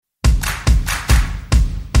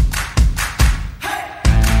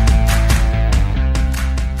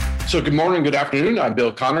So good morning, good afternoon. I'm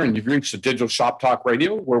Bill Connor, and you've reached the Digital Shop Talk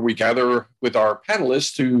Radio, where we gather with our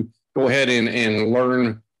panelists to go ahead and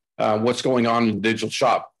learn what's going on in the digital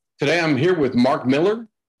shop. Today, I'm here with Mark Miller,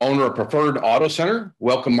 owner of Preferred Auto Center.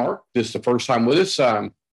 Welcome, Mark. This is the first time with us. We're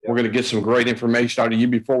going to get some great information out of you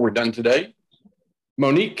before we're done today.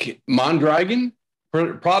 Monique Mondragon,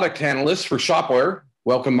 product analyst for Shopware.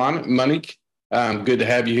 Welcome, Monique. Good to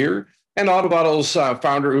have you here. And Autobottle's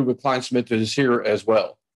founder, Uwe Kleinsmith, is here as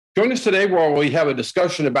well. Join us today where we have a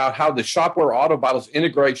discussion about how the Shopware Autobottle's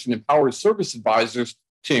integration empowers service advisors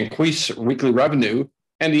to increase weekly revenue,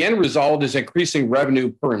 and the end result is increasing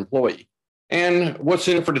revenue per employee. And what's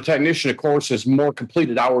in it for the technician, of course, is more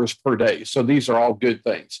completed hours per day. So these are all good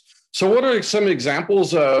things. So what are some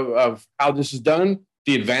examples of how this is done,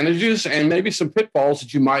 the advantages, and maybe some pitfalls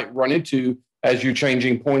that you might run into as you're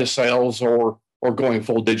changing point of sales or going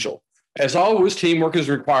full digital? As always, teamwork is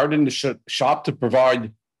required in the shop to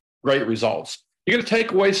provide great results. You're going to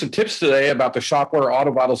take away some tips today about the Shopware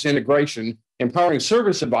Autobottle's integration, empowering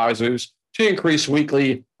service advisors to increase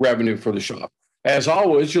weekly revenue for the shop. As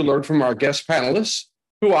always, you'll learn from our guest panelists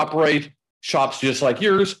who operate shops just like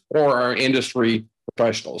yours or our industry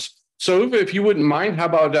professionals. So Uwe, if you wouldn't mind, how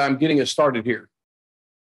about getting us started here?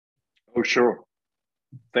 Oh, sure.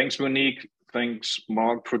 Thanks, Monique. Thanks,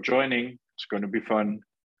 Mark, for joining. It's going to be fun.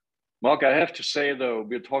 Mark, I have to say, though,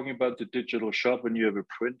 we're talking about the digital shop and you have a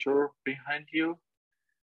printer behind you.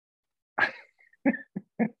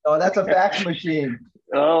 Oh, that's a fax machine.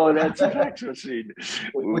 Oh, that's a fax machine.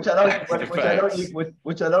 which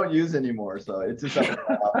I don't use anymore. So it's just like,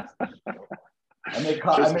 I make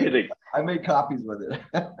copies with it.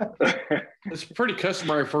 It's pretty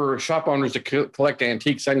customary for shop owners to collect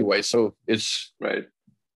antiques anyway, so it's right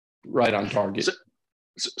on target.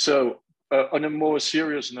 So on a more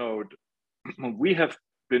serious note, we have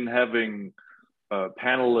been having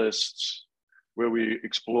panelists where we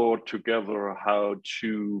explore together how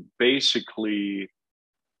to basically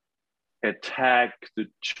attack the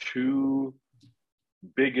two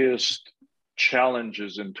biggest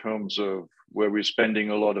challenges in terms of where we're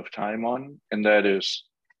spending a lot of time on, and that is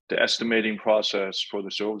the estimating process for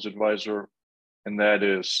the service advisor, and that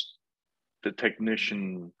is the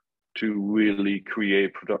technician to really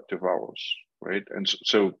create productive hours, right? And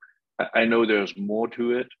so I know there's more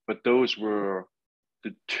to it, but those were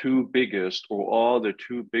the two biggest, or are the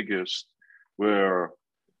two biggest, where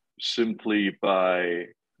simply by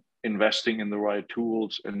investing in the right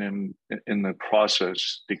tools and in the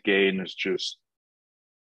process, the gain is just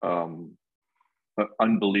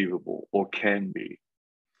unbelievable, or can be.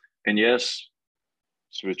 And yes,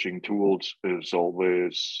 switching tools is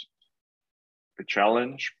always a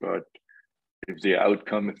challenge, but if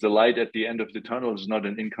the light at the end of the tunnel is not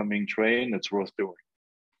an incoming train, it's worth doing.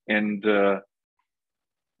 And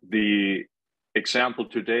the example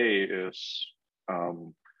today is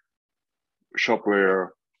Shopware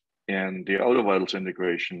and the AutoVitals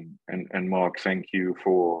integration. And Mark, thank you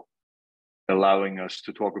for allowing us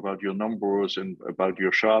to talk about your numbers and about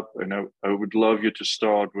your shop. And I would love you to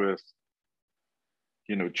start with,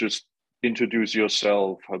 just introduce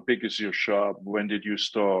yourself. How big is your shop? When did you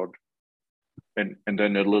start? And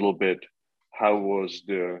then a little bit, how was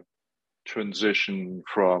the transition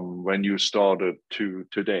from when you started to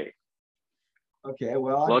today? Okay,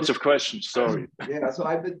 well, lots of questions. Sorry. Yeah, so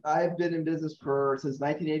I've been in business since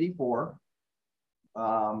 1984.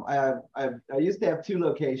 I used to have two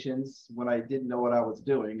locations when I didn't know what I was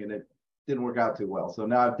doing, and it didn't work out too well. So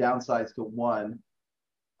now I've downsized to one.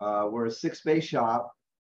 We're a 6-bay shop.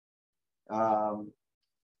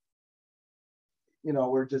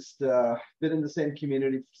 We're just been in the same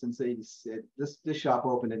community since 86. This shop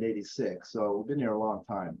opened in 86, so we've been here a long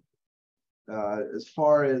time. As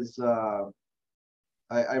far as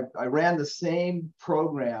I ran the same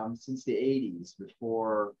program since the 80s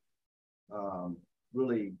before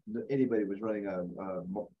really anybody was running a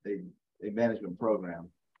management program.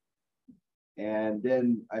 And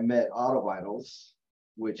then I met AutoVitals,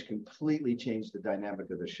 which completely changed the dynamic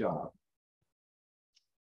of the shop.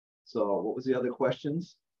 So what was the other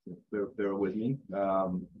questions? Bear with me.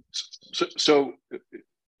 So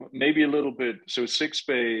maybe a little bit. So 6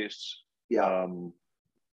 bays. Yeah.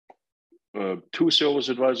 2 service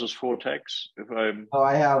advisors, 4 techs, if I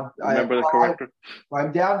remember that correctly.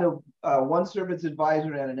 I'm down to 1 service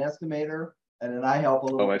advisor and an estimator, and then I help a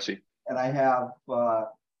little. Oh, I see. And I have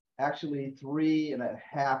actually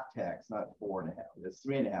 3.5 techs, not 4.5. It's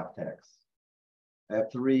 3.5 techs. I have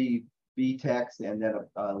 3 B techs and then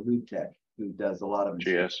a lube tech who does a lot of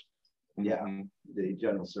GS. Yeah, the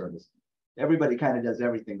general service. Everybody kind of does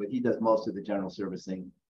everything, but he does most of the general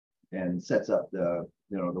servicing. and sets up the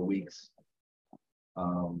the weeks.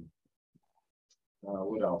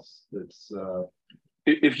 What else? It's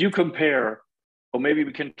If you compare, or maybe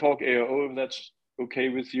we can talk ARO if that's okay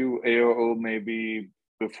with you. ARO maybe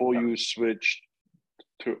before you switched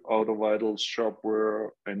to Auto Vitals Shopware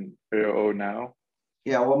and ARO now.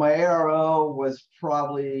 Yeah, well, my ARO was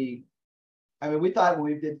probably, I mean, we thought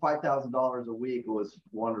when we did $5,000 a week, it was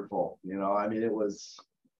wonderful. I mean, it was,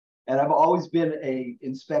 and I've always been a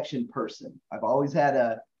inspection person. I've always had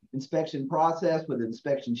a inspection process with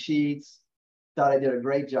inspection sheets. Thought I did a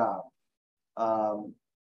great job.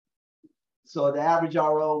 So the average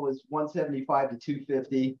RO was 175 to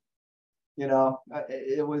 250.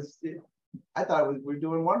 I thought we were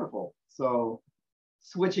doing wonderful. So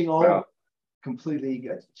switching over completely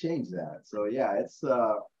changed that. So yeah, it's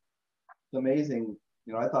amazing.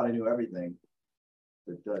 I thought I knew everything.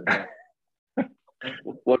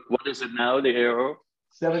 What is it now, the ARO?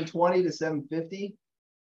 720 to 750.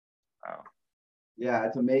 Wow. Yeah,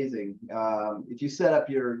 it's amazing. If you set up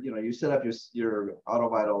your Auto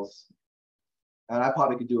Vitals, and I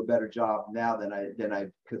probably could do a better job now than I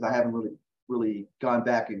because I haven't really gone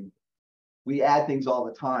back, and we add things all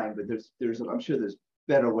the time, but I'm sure there's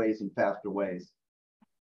better ways and faster ways.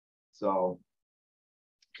 So,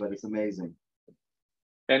 but it's amazing.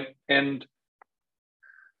 And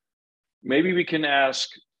maybe we can ask,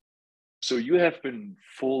 so you have been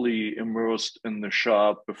fully immersed in the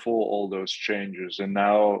shop before all those changes, and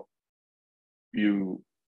now you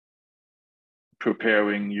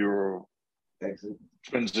preparing your Exit.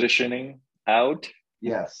 Transitioning out.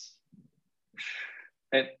 Yes.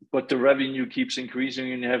 But the revenue keeps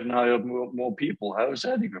increasing, and you have now more people. How is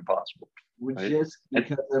that even possible? Just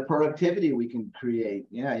because the productivity we can create.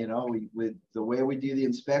 Yeah, with the way we do the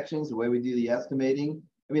inspections, the way we do the estimating.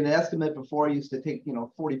 I mean, an estimate before used to take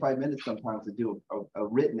 45 minutes sometimes to do a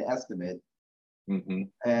written estimate, mm-hmm.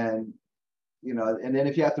 and and then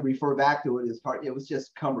if you have to refer back to it, it's hard. It was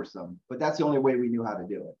just cumbersome. But that's the only way we knew how to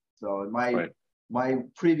do it. So my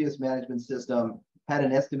previous management system had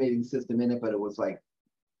an estimating system in it, but it was like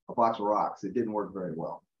a box of rocks. It didn't work very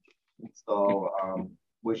well. So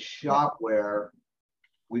with Shopware,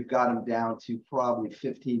 we've got them down to probably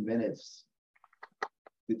 15 minutes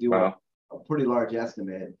to do a pretty large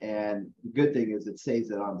estimate. And the good thing is it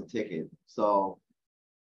saves it on the ticket. So,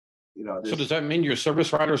 so does that mean your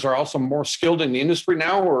service writers are also more skilled in the industry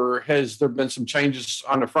now, or has there been some changes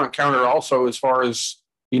on the front counter also as far as,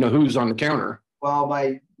 who's on the counter? Well,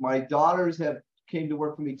 my daughters came to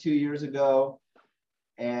work for me 2 years ago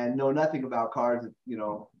and know nothing about cars. They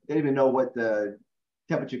didn't even know what the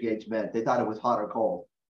temperature gauge meant. They thought it was hot or cold.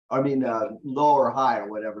 I mean, low or high or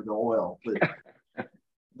whatever, the oil.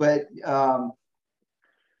 But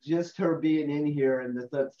just her being in here and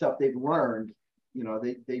the stuff they've learned,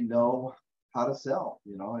 they know how to sell.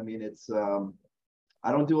 I mean, it's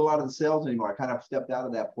I don't do a lot of the sales anymore. I kind of stepped out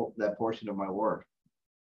of that portion of my work.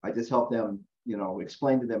 I just help them,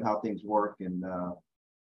 explain to them how things work, and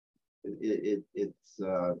it's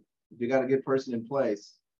if you got a good person in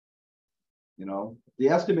place, the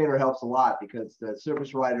estimator helps a lot because the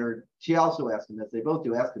service writer, she also estimates. They both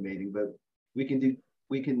do estimating, but we can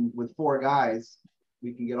with 4 guys,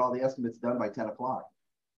 we can get all the estimates done by 10 o'clock.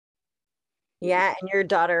 Yeah, and your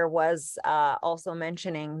daughter was also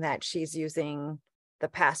mentioning that she's using the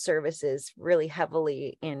past services really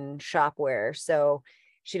heavily in Shopware. So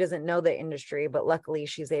she doesn't know the industry, but luckily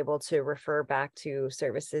she's able to refer back to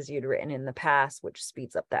services you'd written in the past, which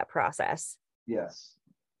speeds up that process. Yes.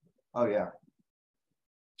 Oh, yeah.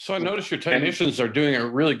 So I noticed your technicians are doing a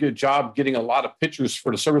really good job getting a lot of pictures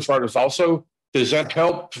for the service writers also. Does that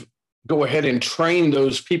help go ahead and train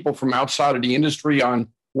those people from outside of the industry on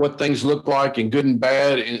what things look like and good and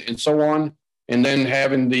bad and so on? And then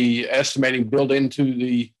having the estimating built into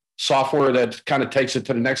the software that kind of takes it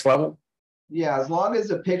to the next level? Yeah, as long as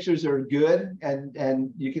the pictures are good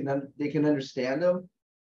and they can understand them.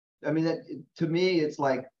 I mean, to me, it's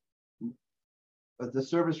like the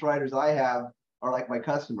service writers I have are like my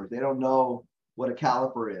customers. They don't know what a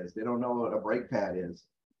caliper is. They don't know what a brake pad is.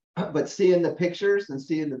 But seeing the pictures and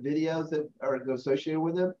seeing the videos that are associated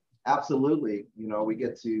with them, absolutely. We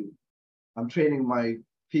get to, I'm training my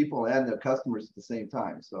people and the customers at the same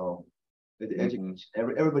time. So education,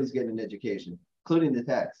 everybody's getting an education, including the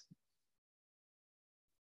techs.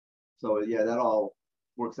 So yeah, that all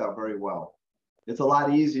works out very well. It's a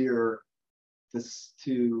lot easier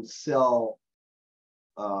to sell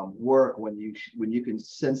work when you can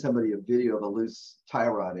send somebody a video of a loose tie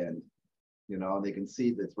rod end, and they can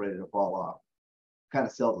see that's ready to fall off. Kind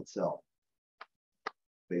of sells itself,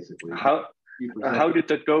 basically. How did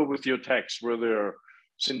that go with your techs? Were there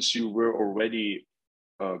since you were already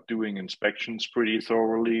doing inspections pretty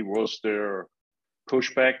thoroughly, was there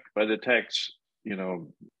pushback by the techs,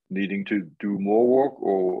 needing to do more work,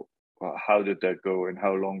 or how did that go and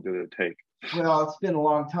how long did it take? Well, it's been a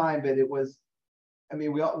long time, but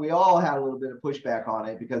we all had a little bit of pushback on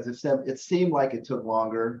it because it seemed like it took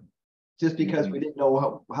longer just because we didn't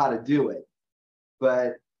know how to do it.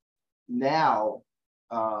 But now,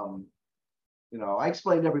 I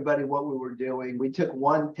explained to everybody what we were doing. We took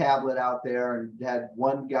one tablet out there and had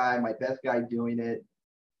one guy, my best guy, doing it,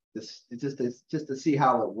 just to see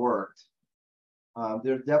how it worked.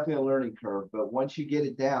 There's definitely a learning curve, but once you get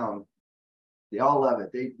it down, they all love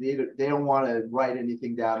it. They don't want to write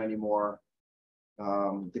anything down anymore.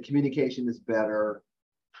 The communication is better.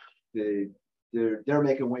 They're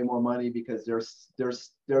making way more money because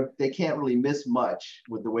they can't really miss much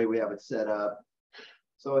with the way we have it set up.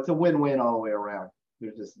 So it's a win-win all the way around.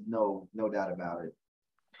 There's just no doubt about it.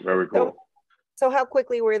 Very cool. So how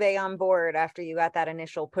quickly were they on board after you got that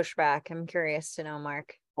initial pushback? I'm curious to know, Mark.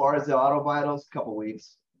 As far as the auto vitals, a couple of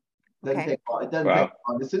weeks. It doesn't take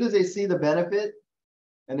long. As soon as they see the benefit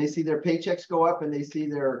and they see their paychecks go up and they see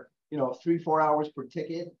their 3-4 hours per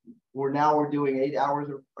ticket, we're doing 8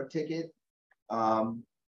 hours a ticket.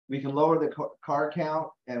 We can lower the car count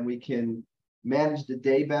and we can manage the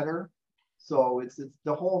day better. So it's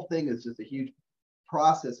the whole thing is just a huge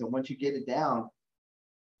process. And once you get it down,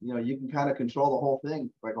 you can kind of control the whole thing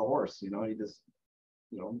like a horse. You just,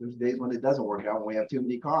 there's days when it doesn't work out. When we have too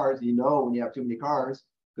many cars, when you have too many cars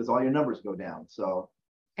because all your numbers go down. So.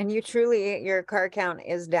 And your car count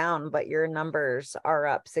is down, but your numbers are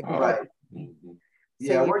up significantly. Right.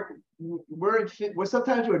 Yeah, we're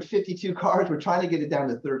sometimes we're at 52 cars. We're trying to get it down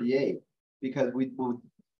to 38 because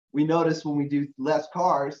we notice when we do less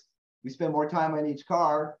cars, we spend more time on each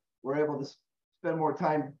car. We're able to spend more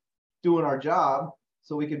time doing our job,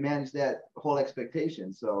 so we can manage that whole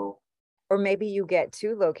expectation. So. Or maybe you get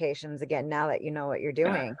 2 locations again now that you know what you're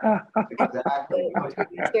doing. Exactly.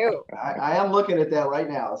 I am looking at that right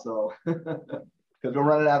now. So. Because we're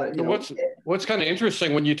running out of. What's kind of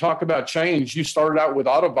interesting when you talk about change, you started out with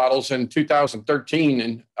auto vitals in 2013,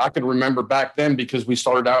 and I can remember back then because we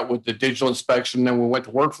started out with the digital inspection, then we went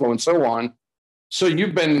to workflow and so on. So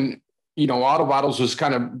you've been, auto vitals was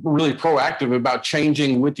kind of really proactive about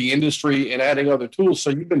changing with the industry and adding other tools.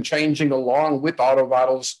 So you've been changing along with auto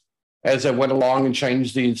vitals as it went along and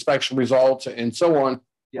changed the inspection results and so on.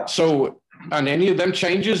 Yeah. So on any of them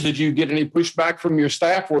changes, did you get any pushback from your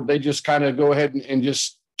staff, or they just kind of go ahead and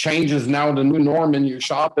just changes now the new norm in your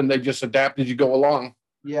shop and they just adapt as you go along?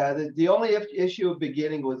 Yeah, the only issue of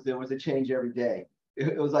beginning was there was a change every day.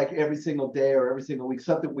 It was like every single day or every single week,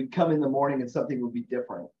 something would come in the morning and something would be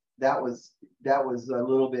different. That was a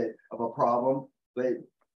little bit of a problem, but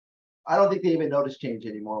I don't think they even notice change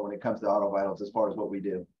anymore when it comes to auto vitals as far as what we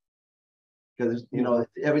do. Because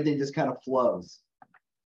everything just kind of flows.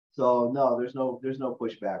 So no, there's no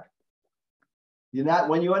pushback.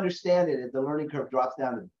 When you understand it, the learning curve drops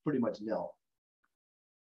down to pretty much nil.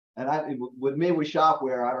 And with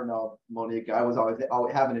shopware, I don't know, Monique, I was always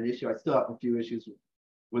having an issue. I still have a few issues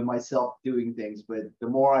with myself doing things, but the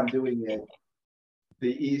more I'm doing it,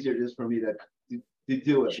 the easier it is for me to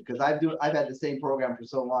do it, because I've had the same program for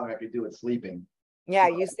so long I could do it sleeping. Yeah,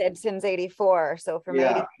 you said since 84. So from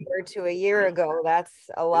 84 to a year ago, that's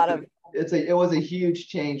a lot of. It was a huge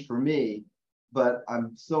change for me, but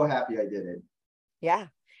I'm so happy I did it. Yeah,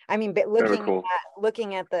 I mean, but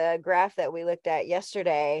looking at the graph that we looked at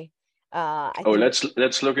yesterday.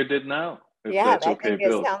 Let's look at it now. Yeah, I think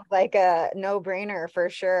it sounds like a no-brainer for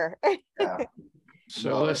sure. Yeah.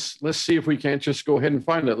 So let's see if we can't just go ahead and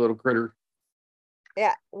find that little critter.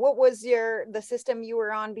 Yeah. What was the system you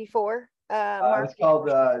were on before? It's called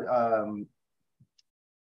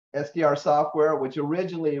SDR software, which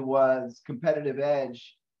originally was Competitive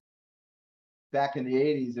Edge. Back in the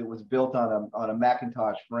 80s, it was built on a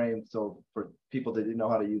Macintosh frame. So for people that didn't know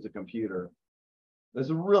how to use a computer, it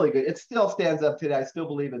was really good. It still stands up today. I still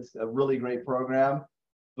believe it's a really great program,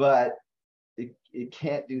 but it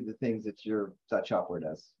can't do the things that your ShopWare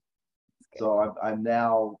does. So I'm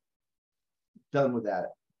now done with that.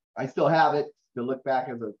 I still have it to look back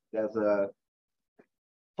as a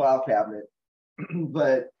file cabinet,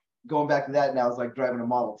 but going back to that now is like driving a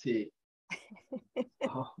Model T.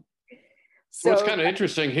 So what's kind of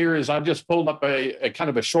interesting here is I just pulled up a kind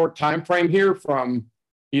of a short time frame here from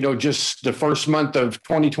just the first month of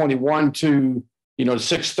 2021 to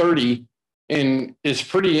 6/30, and it's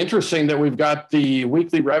pretty interesting that we've got the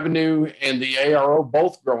weekly revenue and the ARO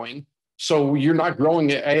both growing. So you're not growing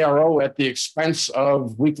the ARO at the expense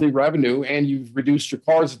of weekly revenue, and you've reduced your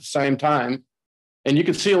cars at the same time. And you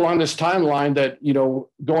can see along this timeline that, you know,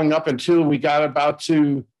 going up until we got about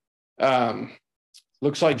to,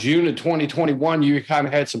 looks like June of 2021, you kind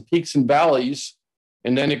of had some peaks and valleys,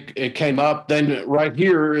 and then it came up. Then right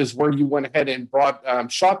here is where you went ahead and brought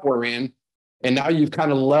Shopware in, and now you've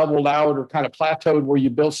kind of leveled out or kind of plateaued where you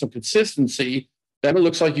built some consistency. Then it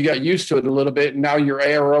looks like you got used to it a little bit, and now your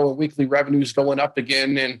ARO and weekly revenue is going up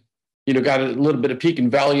again, and you know, got a little bit of peak and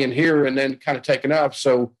valley in here, and then kind of taken up.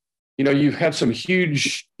 So, you know, you've had some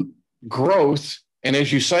huge growth. And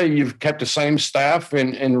as you say, you've kept the same staff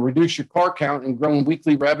and reduced your car count and grown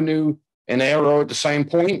weekly revenue and ARO at the same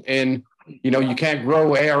point. And, you know, you can't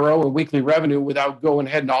grow ARO and weekly revenue without going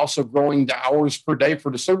ahead and also growing the hours per day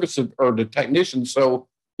for the service or the technician. So,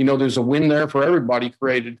 you know, there's a win there for everybody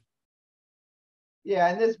created.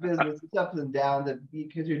 Yeah, in this business, it's ups and downs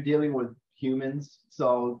because you're dealing with humans.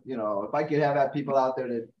 So, you know, if I could have people out there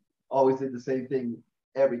that always did the same thing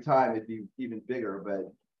every time, it'd be even bigger.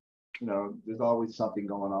 But you know, there's always something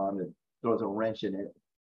going on that throws a wrench in it.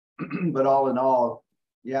 But all in all,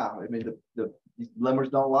 yeah, I mean, the numbers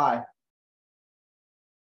don't lie.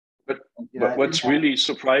 But what's really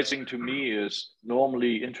surprising to me is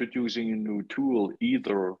normally introducing a new tool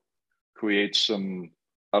either creates some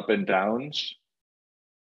up and downs,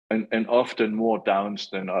 and often more downs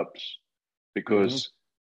than ups, because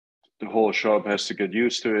the whole shop has to get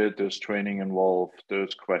used to it. There's training involved,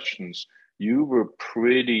 there's questions. You were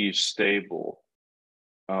pretty stable.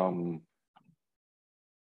 Yeah,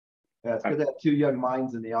 it's because I have two young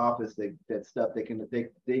minds in the office that stuff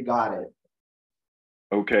they got it.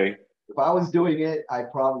 Okay. If I was doing it,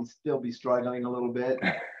 I'd probably still be struggling a little bit.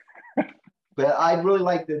 But I really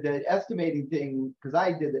like the estimating thing, because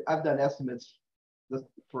I've done estimates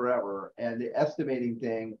forever, and the estimating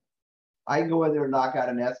thing, I can go in there and knock out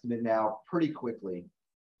an estimate now pretty quickly.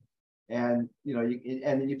 And you know,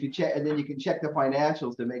 if you check, and then you can check the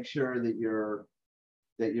financials to make sure that your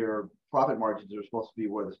profit margins are supposed to be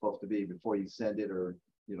where they're supposed to be before you send it, or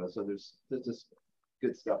you know. So there's just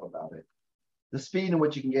good stuff about it. The speed in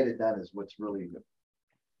which you can get it done is what's really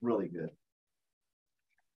good.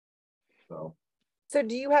 So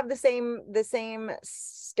do you have the same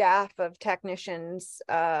staff of technicians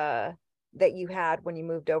that you had when you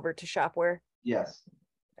moved over to Shopware? Yes.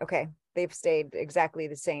 Okay. They've stayed exactly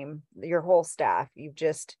the same, your whole staff.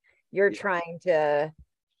 You're trying to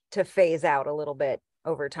phase out a little bit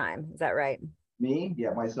over time. Is that right? Me?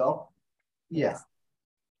 Yeah, myself. Yeah. Yes.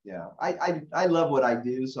 Yeah. I love what I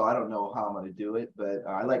do, so I don't know how I'm going to do it, but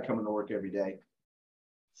I like coming to work every day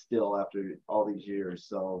still after all these years.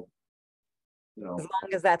 So, you know, as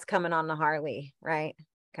long as that's coming on the Harley, right?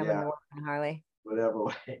 Coming to work on Harley. Whatever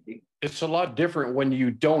way. It's a lot different when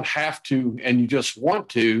you don't have to and you just want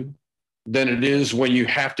to than it is when you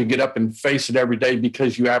have to get up and face it every day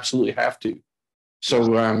because you absolutely have to.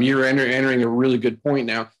 So you're entering a really good point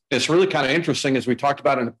now. It's really kind of interesting, as we talked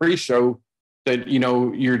about in the pre-show, that, you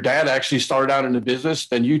know, your dad actually started out in the business,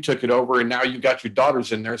 then you took it over, and now you got your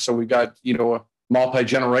daughters in there. So we got, you know, a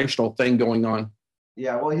multi-generational thing going on.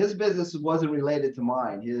 Yeah, well, his business wasn't related to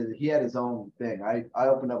mine. He had his own thing. I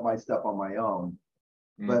opened up my stuff on my own.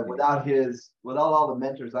 But without all the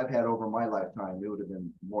mentors I've had over my lifetime, it would have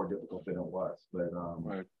been more difficult than it was. But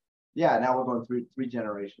right. Yeah, now we're going through three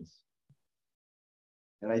generations.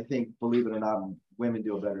 And I think, believe it or not, women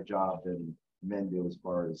do a better job than men do as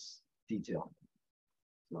far as detail.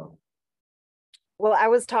 So, well, I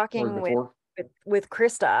was talking with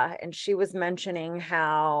Krista, and she was mentioning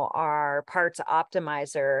how our parts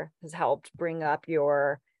optimizer has helped bring up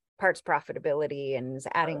your parts profitability and is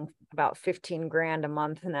adding about 15 grand a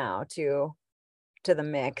month now to the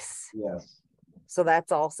mix. Yes. So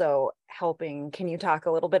that's also helping. Can you talk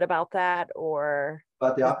a little bit about that, or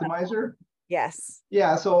about the optimizer? Yes.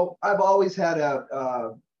 Yeah. So I've always had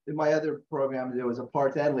in my other program, there was a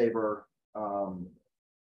parts and labor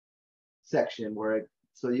section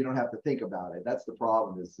so you don't have to think about it. That's the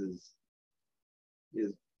problem is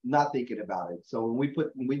not thinking about it. So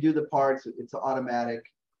when we do the parts, it's automatic.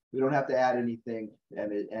 We don't have to add anything,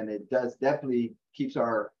 and it does definitely keeps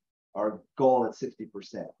our goal at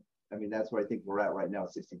 60%. I mean, that's where I think we're at right now,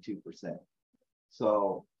 62%.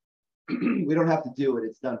 So we don't have to do it;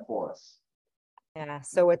 it's done for us. Yeah.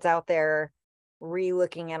 So it's out there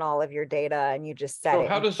re-looking at all of your data, and you just set so it.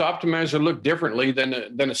 How does Optimizer look differently than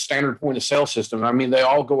a standard point of sale system? I mean, they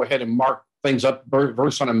all go ahead and mark things up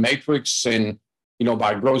versus on a matrix and, you know,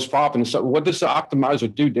 by gross profit. And so what does the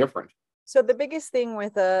Optimizer do different? So the biggest thing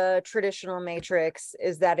with a traditional matrix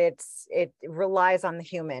is that it relies on the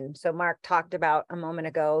human. So Mark talked about a moment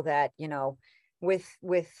ago that, you know, with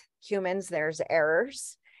humans, there's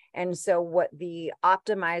errors. And so what the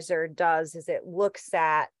optimizer does is it looks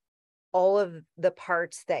at all of the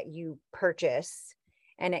parts that you purchase,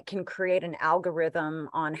 and it can create an algorithm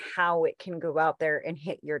on how it can go out there and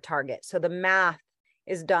hit your target. So the math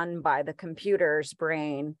is done by the computer's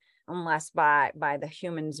brain, unless by the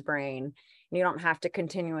human's brain. You don't have to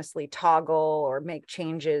continuously toggle or make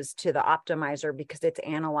changes to the optimizer because it's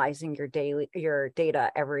analyzing your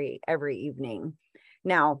data every evening.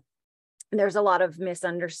 Now, there's a lot of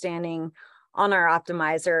misunderstanding on our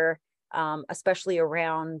optimizer, especially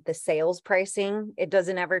around the sales pricing. It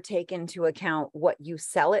doesn't ever take into account what you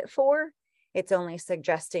sell it for. It's only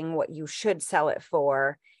suggesting what you should sell it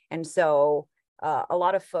for. And so a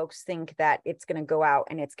lot of folks think that it's going to go out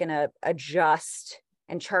and it's going to adjust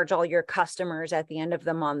and charge all your customers at the end of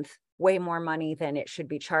the month way more money than it should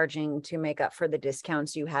be charging to make up for the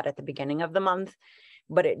discounts you had at the beginning of the month.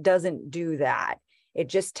 But it doesn't do that. It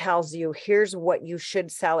just tells you, here's what you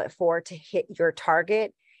should sell it for to hit your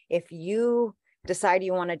target. If you decide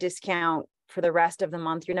you want to discount for the rest of the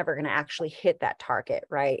month, you're never going to actually hit that target,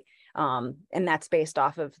 right? And that's based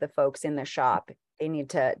off of the folks in the shop. They need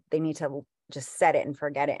to just set it and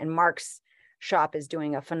forget it. And Mark's shop is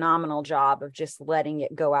doing a phenomenal job of just letting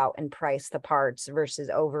it go out and price the parts versus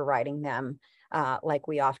overriding them like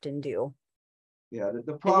we often do. Yeah,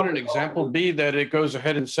 the Would an example be that it goes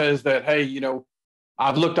ahead and says that, hey, you know,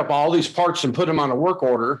 I've looked up all these parts and put them on a work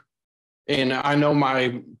order, and I know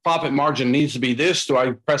my profit margin needs to be this. Do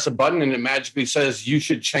I press a button and it magically says you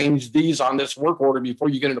should change these on this work order before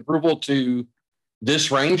you get an approval to this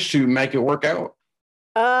range to make it work out?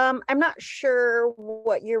 I'm not sure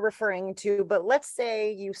what you're referring to, but let's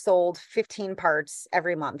say you sold 15 parts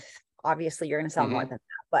every month. Obviously, you're going to sell more than that,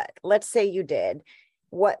 but let's say you did.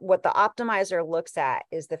 What the optimizer looks at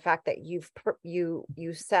is the fact that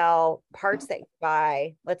you sell parts that you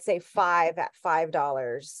buy, let's say 5 at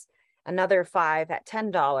 $5, another 5 at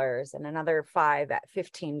 $10, and another 5 at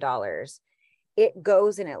 $15. It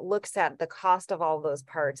goes and it looks at the cost of all those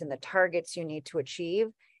parts and the targets you need to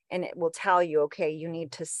achieve. And it will tell you, okay, you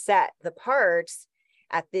need to set the parts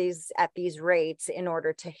at these rates in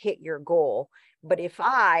order to hit your goal. But if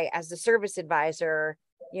I, as the service advisor,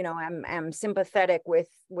 you know, I'm sympathetic with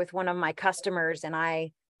one of my customers and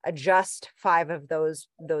I adjust 5 of those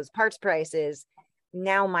parts prices,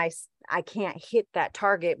 now I can't hit that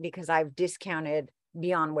target because I've discounted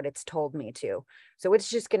beyond what it's told me to. So it's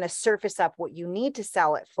just going to surface up what you need to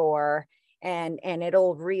sell it for. And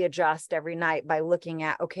it'll readjust every night by looking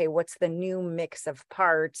at, okay, what's the new mix of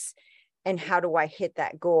parts and how do I hit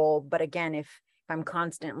that goal? But again, if I'm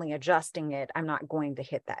constantly adjusting it, I'm not going to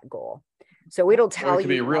hit that goal. So it'll tell you. It could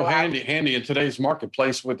be real handy in today's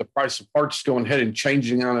marketplace with the price of parts going ahead and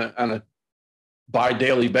changing on a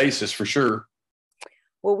bi-daily basis for sure.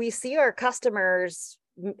 Well, we see our customers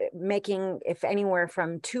making, if anywhere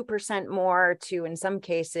from 2% more to, in some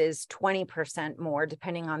cases, 20% more,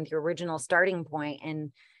 depending on the original starting point.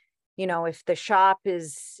 And, you know, if the shop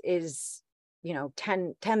is, you know,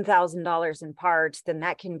 $10,000 in parts, then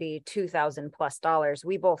that can be $2,000+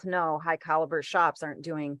 We both know high caliber shops aren't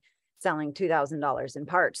selling $2,000 in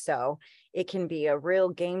parts. So it can be a real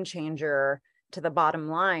game changer to the bottom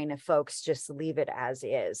line if folks just leave it as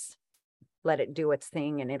is. Let it do its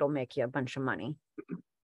thing and it'll make you a bunch of money.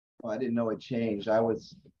 Well, I didn't know it changed.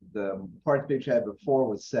 The parts page I had before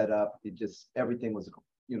was set up. It just, everything was,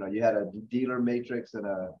 you know, you had a dealer matrix and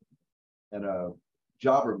a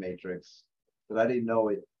jobber matrix, but I didn't know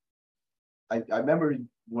it. I remember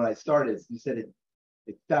when I started, you said it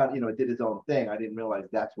found, you know, it did its own thing. I didn't realize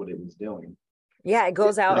that's what it was doing. Yeah, it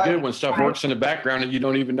goes out. It's good when stuff works in the background and you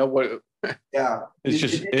don't even know what. Yeah, it's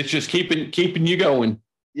just keeping you going.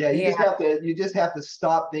 Yeah, you just have to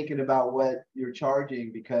stop thinking about what you're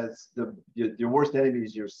charging, because your worst enemy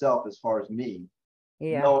is yourself, as far as me.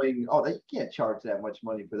 Yeah. Knowing, oh, you can't charge that much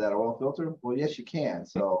money for that oil filter. Well, yes, you can.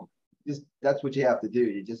 So that's what you have to do.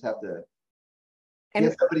 You just have to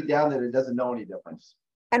get somebody down there that doesn't know any difference.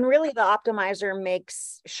 And really, the optimizer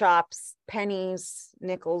makes shops pennies,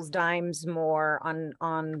 nickels, dimes more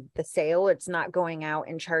on the sale. It's not going out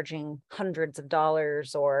and charging hundreds of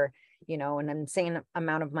dollars or, you know, an insane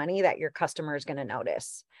amount of money that your customer is going to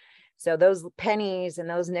notice. So those pennies and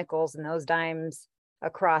those nickels and those dimes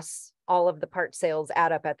across all of the part sales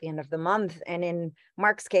add up at the end of the month. And in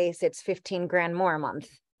Mark's case, it's 15 grand more a month,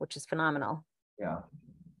 which is phenomenal. Yeah.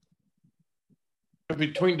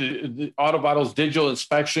 Between the AutoVitals digital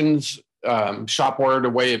inspections, Shopware, the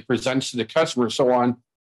way it presents to the customer, so on,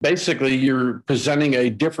 basically you're presenting a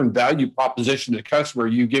different value proposition to the customer.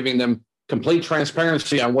 You giving them complete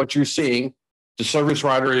transparency on what you're seeing. The service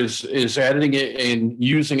writer is editing it and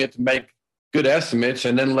using it to make good estimates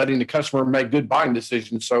and then letting the customer make good buying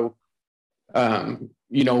decisions. So,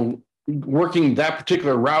 you know, working that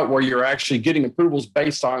particular route where you're actually getting approvals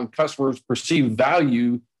based on customers' perceived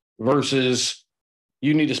value versus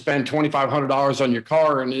you need to spend $2,500 on your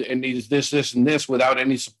car and it needs this, and this without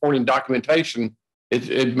any supporting documentation,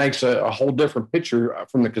 it makes a whole different picture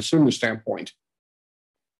from the consumer standpoint.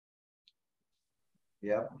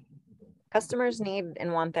 Yeah. Customers need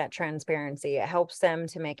and want that transparency. It helps them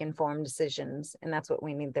to make informed decisions. And that's what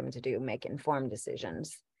we need them to do, make informed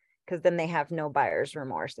decisions. Because then they have no buyer's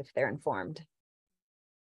remorse if they're informed.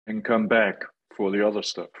 And come back for the other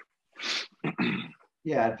stuff.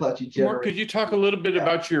 Yeah, and plus you generate. Mark, could you talk a little bit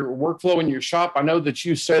about your workflow in your shop? I know that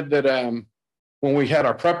you said that when we had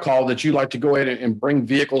our prep call that you like to go ahead and bring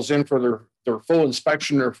vehicles in for their full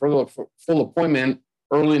inspection or for the full appointment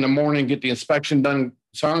early in the morning, get the inspection done.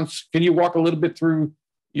 Sounds, can you walk a little bit through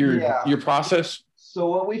your process? So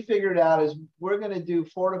what we figured out is we're going to do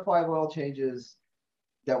 4 to 5 oil changes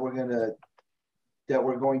that we're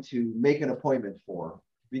going to make an appointment for,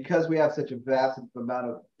 because we have such a vast amount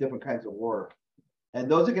of different kinds of work. And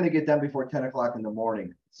those are going to get done before 10 o'clock in the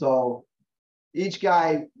morning. So each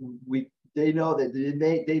guy, they know that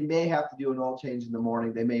they may have to do an oil change in the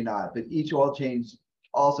morning, they may not, but each oil change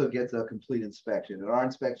also gets a complete inspection. And our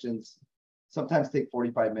inspections sometimes take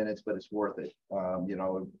 45 minutes, but it's worth it. You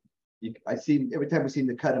know, I see every time we seem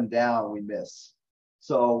to cut them down, we miss.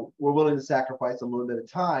 So we're willing to sacrifice a little bit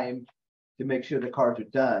of time to make sure the cars are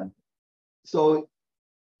done. So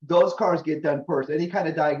those cars get done first. Any kind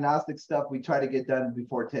of diagnostic stuff we try to get done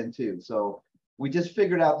before 10 too. So we just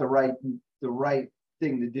figured out the right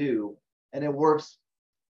thing to do, and it works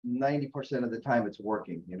 90% of the time. It's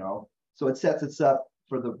working, you know. So it sets us up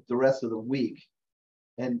for the rest of the week.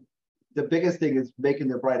 And the biggest thing is making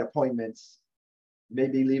the right appointments,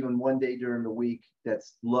 maybe leaving one day during the week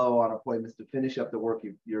that's low on appointments to finish up the work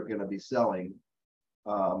you're going to be selling.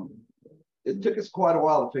 It took us quite a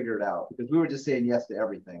while to figure it out because we were just saying yes to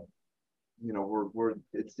everything. You know,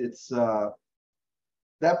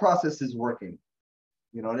 that process is working,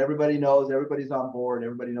 you know, and everybody knows, everybody's on board,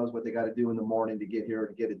 everybody knows what they got to do in the morning to get here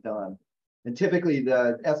to get it done. And typically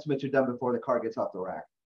the estimates are done before the car gets off the rack.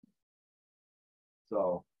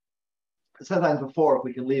 So sometimes before, if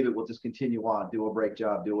we can leave it, we'll just continue on, do a brake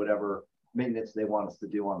job, do whatever maintenance they want us to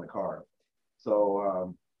do on the car.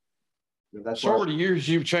 So that's so over the years,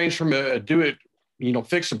 you've changed from a do it, you know,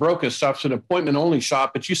 fix the broken stuff to an appointment only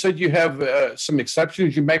shop. But you said you have some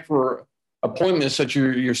exceptions you make for appointments that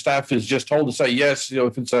your staff is just told to say yes, you know,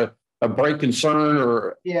 if it's a brake concern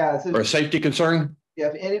or a safety concern.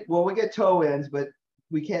 Yeah, well, we get tow ins, but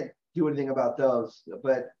we can't do anything about those.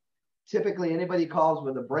 But typically anybody calls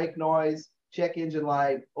with a brake noise, check engine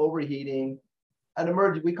light, overheating,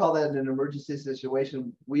 we call that an emergency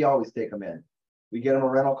situation. We always take them in. We get them a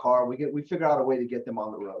rental car. We figure out a way to get them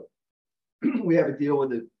on the road. We have a deal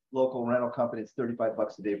with a local rental company. It's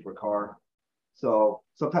 $35 a day for a car. So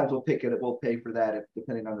sometimes we'll we'll pay for that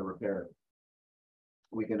depending on the repair.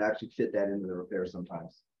 We can actually fit that into the repair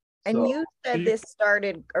sometimes. And you said this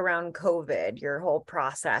started around COVID, your whole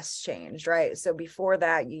process changed, right? So before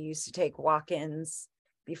that, you used to take walk-ins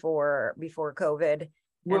before COVID.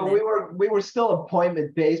 Well, we were still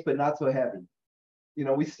appointment based, but not so heavy. You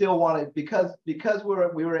know, we still wanted, because we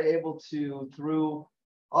were able to, through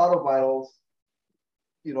Auto Vitals,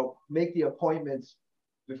 you know, make the appointments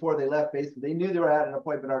before they left. Basically, they knew they were at an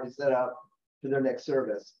appointment already set up for their next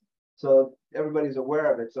service. So everybody's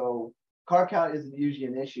aware of it. So car count isn't usually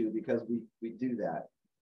an issue because we do that.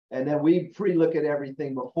 And then we pre-look at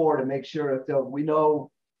everything before to make sure if we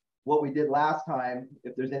know what we did last time,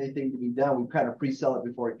 if there's anything to be done, we kind of pre-sell it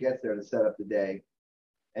before it gets there to set up the day.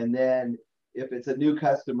 And then if it's a new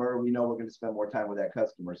customer, we know we're going to spend more time with that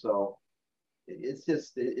customer. So it's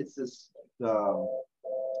just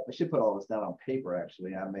I should put all this down on paper.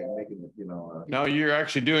 Actually, I'm making it, you know. No, you're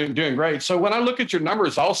actually doing great. So when I look at your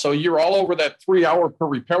numbers, also you're all over that 3 hour per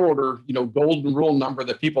repair order, you know, golden rule number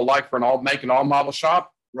that people like for an all model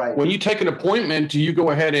shop. Right. When you take an appointment, do you go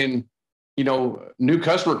ahead and, you know, new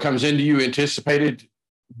customer comes into you anticipated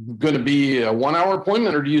going to be a 1 hour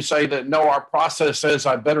appointment, or do you say that no, our process says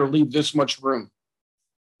I better leave this much room?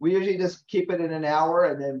 We usually just keep it in an hour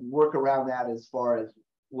and then work around that as far as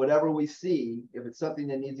whatever we see. If it's something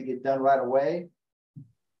that needs to get done right away,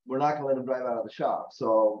 we're not going to let them drive out of the shop.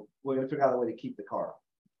 So we're going to figure out a way to keep the car.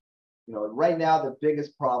 You know, right now, the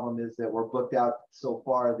biggest problem is that we're booked out so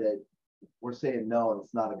far that we're saying no, and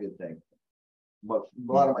it's not a good thing. But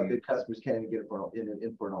a lot of my good customers can't even get it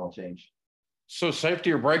in for an oil change. So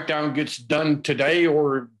safety or breakdown gets done today,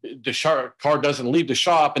 or the car doesn't leave the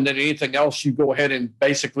shop, and then anything else you go ahead and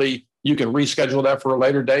basically you can reschedule that for a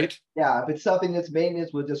later date? Yeah, if it's something that's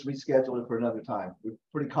maintenance, we'll just reschedule it for another time. We're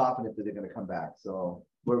pretty confident that they're going to come back. So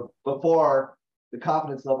we're before the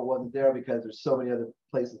confidence level wasn't there because there's so many other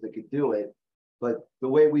places that could do it. But the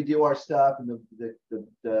way we do our stuff and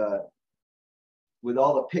the with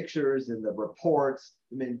all the pictures and the reports,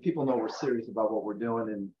 I mean, people know we're serious about what we're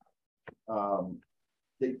doing, and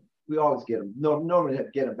we always get them. No, normally have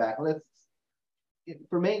to get them back.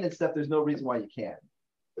 For maintenance stuff, there's no reason why you can't.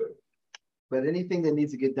 But anything that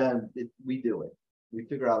needs to get done, we do it. We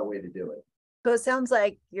figure out a way to do it. So it sounds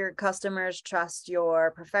like your customers trust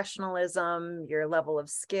your professionalism, your level of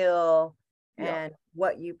skill, and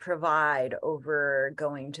what you provide over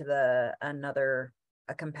going to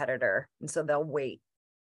a competitor. And so they'll wait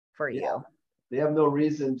for you. They have no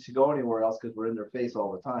reason to go anywhere else because we're in their face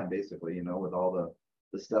all the time, basically, with all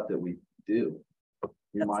the stuff that we do.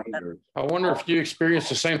 Reminders. I wonder if you experienced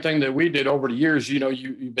the same thing that we did over the years.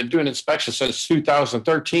 You've been doing inspections since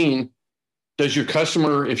 2013. Does your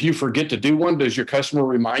customer, if you forget to do one, does your customer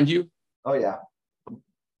remind you? Oh yeah.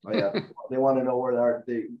 They want to know where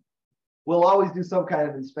we'll always do some kind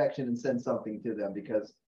of inspection and send something to them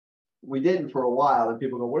because we didn't for a while, and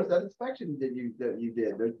people go, "Where's that inspection that you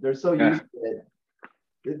did?" They're so used to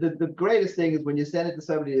it. The greatest thing is when you send it to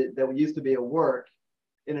somebody that used to be at work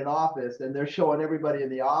in an office, and they're showing everybody in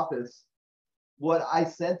the office what I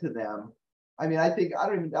sent to them. I mean,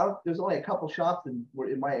 there's only a couple shops in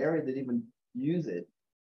my area that even use it.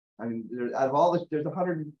 I mean, there's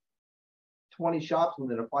 120 shops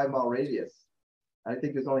within a 5-mile radius. I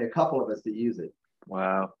think there's only a couple of us that use it.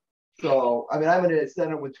 Wow. So, I mean, I'm in a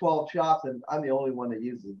center with 12 shops, and I'm the only one that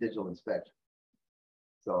uses digital inspection.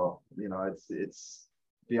 So, it's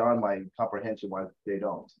beyond my comprehension why they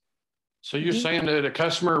don't. So you're saying that a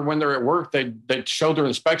customer, when they're at work, they show their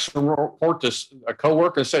inspection report to a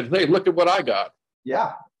coworker and said, "Hey, look at what I got."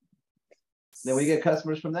 Yeah. Then we get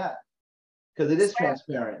customers from that because it is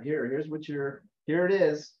transparent. Here it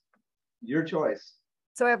is, your choice.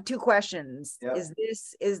 So I have two questions. Yep.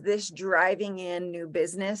 Is this driving in new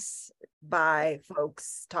business by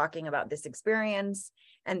folks talking about this experience?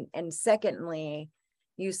 And secondly,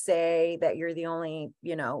 you say that you're the only,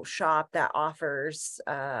 shop that offers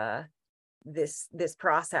this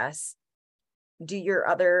process. Do your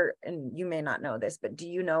other, and you may not know this, but do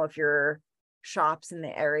you know if your shops in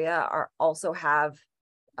the area also have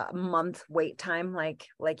a month wait time like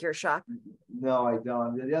your shop? No, I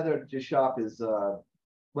don't. The other shop is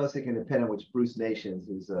Westlake Independent, which Bruce Nations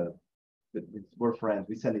is we're friends.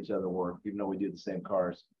 We send each other work, even though we do the same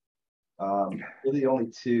cars. We're the only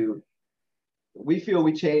two. We feel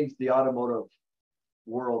we changed the automotive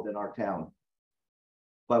world in our town.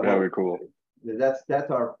 But very cool. That's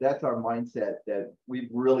our mindset, that we've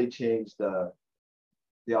really changed what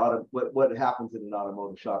happens in an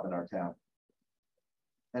automotive shop in our town.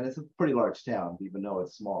 And it's a pretty large town, even though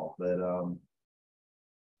it's small. But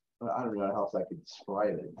I don't know how else I could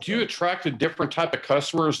describe it. Do you attract a different type of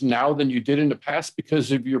customers now than you did in the past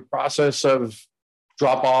because of your process of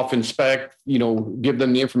drop off, inspect, give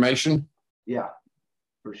them the information? Yeah,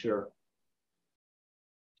 for sure.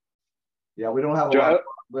 Yeah, we don't have a lot.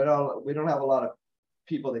 We don't have a lot of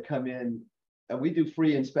people that come in, and we do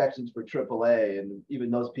free inspections for AAA, and even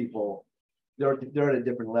those people, they're at a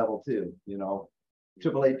different level too.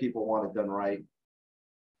 AAA people want it done right.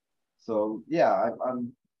 So yeah,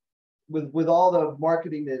 I'm with all the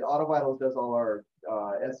marketing that AutoVitals does, all our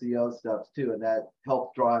SEO stuff too, and that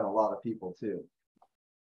helps draw in a lot of people too.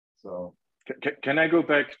 So can I go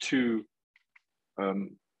back to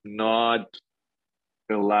not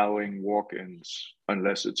allowing walk-ins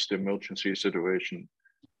unless it's the emergency situation?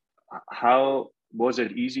 How was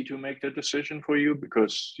it easy to make that decision for you?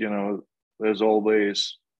 Because there's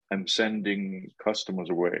always, I'm sending customers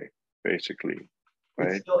away, basically,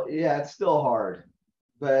 right? It's still hard,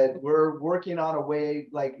 but we're working on a way,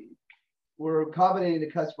 like we're accommodating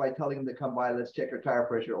the customer by telling them to come by, let's check your tire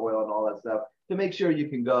pressure, oil, and all that stuff to make sure you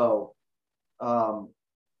can go,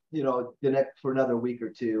 for another week or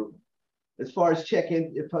two. As far as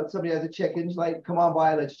check-in, if somebody has a check-in light, come on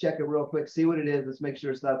by, let's check it real quick, see what it is, let's make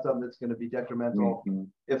sure it's not something that's going to be detrimental. Mm-hmm.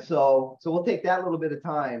 If so we'll take that little bit of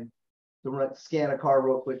time to scan a car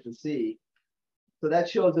real quick to see. So that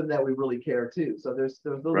shows them that we really care too. So there's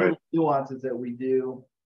those little nuances that we do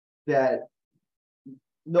that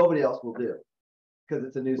nobody else will do because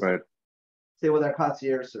it's a new service. Say with our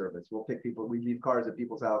concierge service, we leave cars at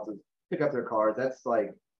people's houses, pick up their cars. That's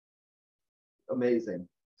like amazing.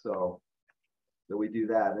 So we do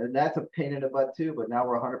that, and that's a pain in the butt too. But now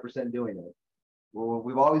we're 100% doing it. Well,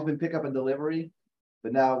 we've always been pickup and delivery,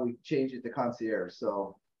 but now we've changed it to concierge.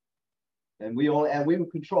 So, and we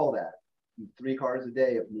would control that 3 cars a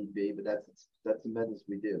day if need be, but that's the methods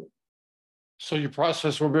we do. So your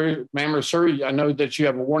process will be, ma'am or sir, I know that you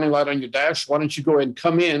have a warning light on your dash. Why don't you go ahead and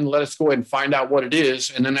come in, let us go ahead and find out what it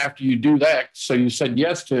is. And then after you do that, so you said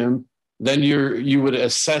yes to him, then you would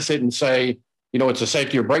assess it and say, you know, it's a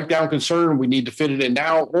safety or breakdown concern. We need to fit it in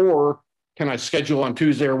now, or can I schedule on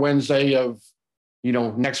Tuesday or Wednesday of, you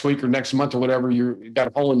know, next week or next month or whatever you got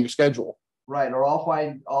a hole in your schedule. Right. Or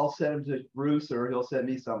I'll send him to Bruce, or he'll send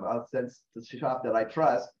me some. I'll send the shop that I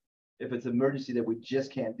trust. If it's an emergency that we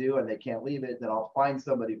just can't do and they can't leave it, then I'll find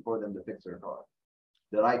somebody for them to fix their car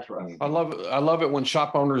that I trust. I love it when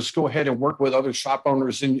shop owners go ahead and work with other shop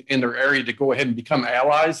owners in their area to go ahead and become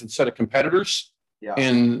allies instead of competitors. Yeah.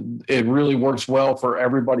 And it really works well for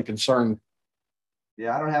everybody concerned.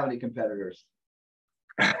 Yeah, I don't have any competitors.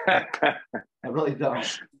 I really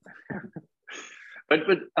don't. But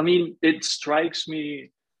I mean, it strikes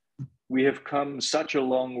me, we have come such a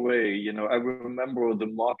long way. You know, I remember the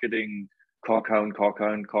marketing car count,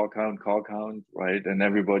 right? And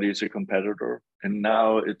everybody's a competitor. And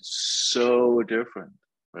now it's so different,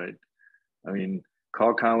 right? I mean,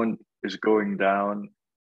 car count is going down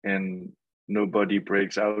and nobody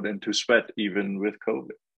breaks out into sweat even with COVID,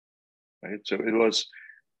 right? So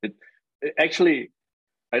it actually,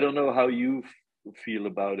 I don't know how you feel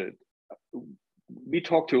about it. We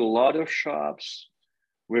talk to a lot of shops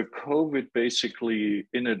where COVID basically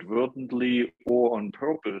inadvertently or on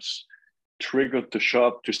purpose triggered the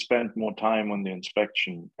shop to spend more time on the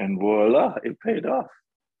inspection, and voila, it paid off.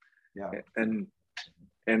 Yeah.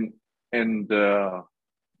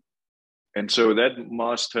 And so that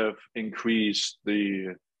must have increased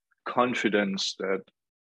the confidence that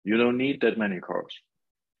you don't need that many cars.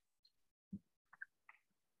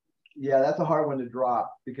 Yeah, that's a hard one to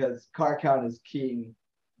drop because car count is king.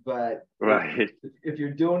 But right, if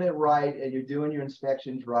you're doing it right and you're doing your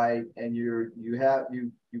inspections right and you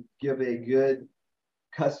give a good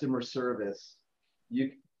customer service, you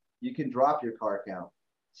can drop your car count,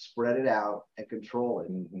 spread it out, and control it,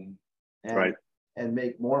 and, right, and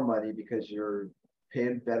make more money because you're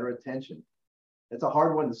paying better attention. It's a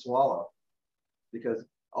hard one to swallow because it's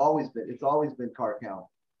always been car count.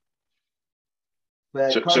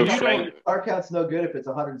 But car count's no good if it's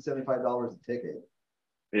 $175 a ticket.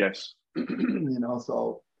 Yes. You know,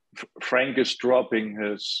 so Frank is dropping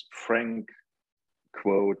his Frank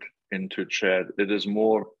quote into chat. It is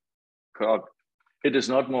not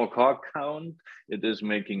more car count, it is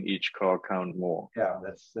making each car count more. Yeah,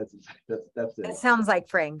 that's it. That sounds like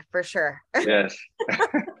Frank for sure. Yes.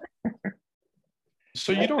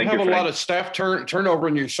 So you don't have a lot of staff turnover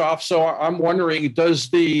in your shop. So I'm wondering, does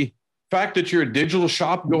the fact that you're a digital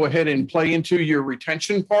shop go ahead and play into your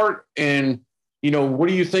retention part? And you know, what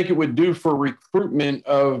do you think it would do for recruitment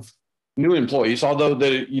of new employees? Although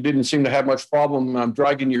that you didn't seem to have much problem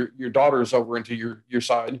dragging your daughters over into your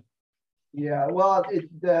side. Yeah, well,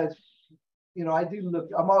 you know, I do look.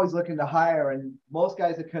 I'm always looking to hire, and most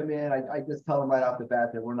guys that come in, I just tell them right off the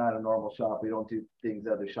bat that we're not a normal shop. We don't do things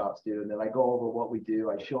other shops do, and then I go over what we do.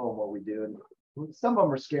 I show them what we do, and some of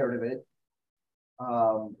them are scared of it.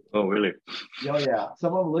 Oh, really? Oh, yeah.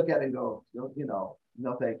 Some of them look at it and go, you know,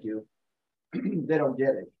 no, thank you. They don't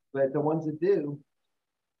get it, but the ones that do,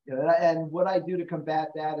 you know, and what I do to combat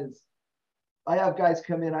that is I have guys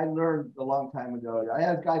come in. I learned a long time ago. I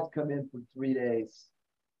have guys come in for 3 days,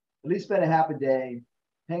 at least spend a half a day,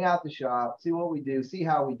 hang out the shop, see what we do, see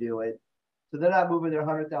how we do it. So they're not moving their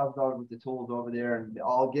 $100,000 with the tools over there and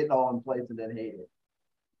getting all in place and then hate it.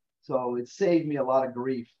 So it saved me a lot of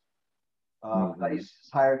grief. I used to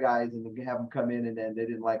just hire guys and have them come in and then they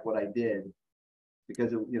didn't like what I did,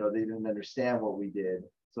 because you know, they didn't understand what we did.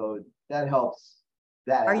 So that helps.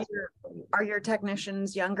 Are your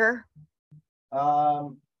technicians younger?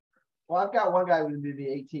 Well, I've got one guy who's been me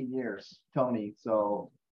 18 years, Tony.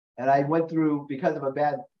 So, and I went through, because of a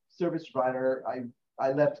bad service provider,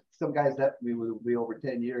 I left, some guys left me with over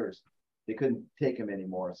 10 years. They couldn't take him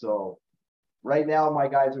anymore. So right now my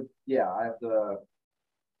guys are, I have the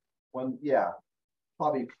one,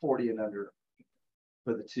 probably 40 and under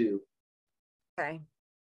for the 2. Okay.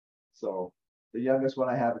 So the youngest one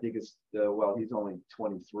I have, I think is he's only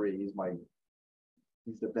 23. He's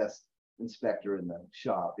the best inspector in the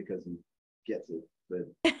shop because he gets it. But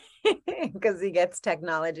because he gets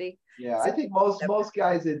technology. Yeah, I think most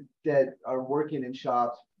guys that are working in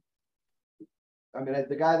shops. I mean,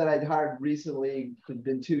 the guy that I hired recently, it's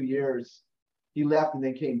been 2 years. He left and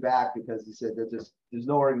then came back because he said there's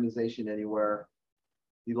no organization anywhere.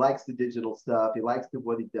 He likes the digital stuff. He likes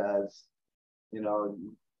what he does. You know,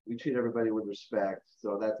 we treat everybody with respect.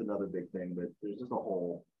 So that's another big thing, but there's just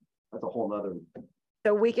that's a whole nother.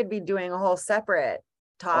 So we could be doing a whole separate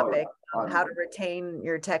topic Oh, yeah. on how to retain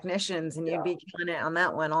your technicians, and you'd be killing it on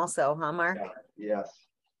that one also, huh, Mark? Yeah. Yes.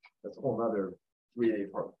 That's a whole nother 3-day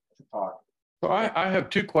talk. So I have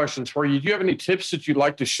two questions for you. Do you have any tips that you'd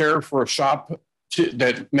like to share for a shop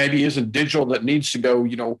that maybe isn't digital that needs to go,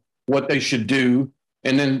 you know, what they should do?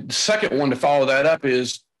 And then the second one to follow that up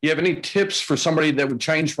is, do you have any tips for somebody that would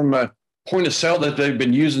change from a point of sale that they've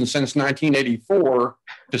been using since 1984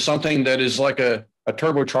 to something that is like a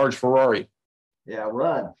turbocharged Ferrari? Yeah,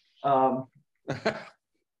 run.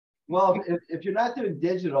 Well, if you're not doing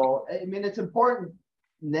digital, I mean, it's important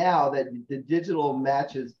now that the digital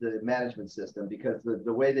matches the management system, because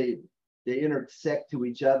the way they intersect to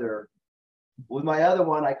each other. With my other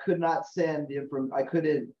one, I could not send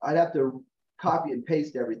I'd have to copy and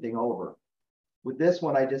paste everything over. With this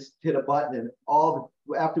one, I just hit a button, and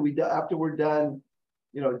after we're done,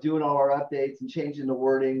 you know, doing all our updates and changing the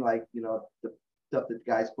wording, like, you know, the stuff that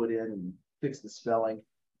the guys put in and fix the spelling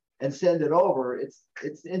and send it over, it's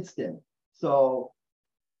instant. So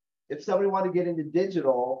if somebody wanted to get into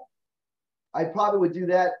digital, I probably would do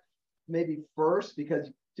that maybe first,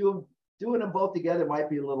 because doing them both together might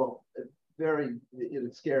be a little very, it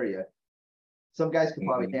would scare you. Some guys can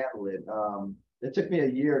probably handle it. It took me a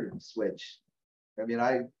year to switch. I mean,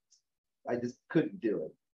 I just couldn't do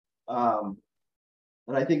it.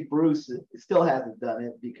 And I think Bruce still hasn't done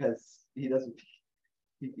it because he doesn't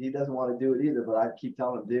want to do it either, but I keep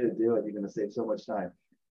telling him, do it. You're going to save so much time.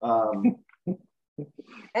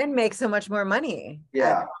 And make so much more money.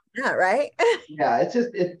 Yeah. Yeah, right? Yeah, it's just,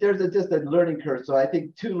 there's just a learning curve. So I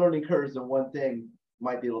think 2 learning curves in one thing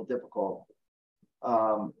might be a little difficult.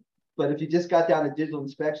 But if you just got down to digital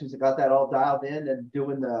inspections and got that all dialed in, and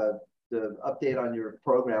doing the update on your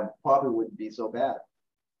program probably wouldn't be so bad.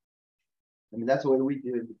 I mean, that's the way we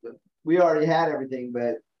do it. We already had everything,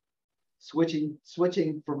 but switching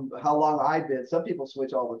from how long I've been, some people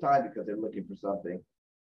switch all the time because they're looking for something.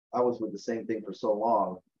 I was with the same thing for so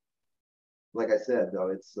long. Like I said, though,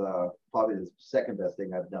 it's probably the second best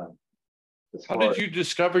thing I've done. How did you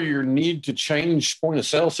discover your need to change point of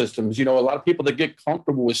sale systems? You know, a lot of people that get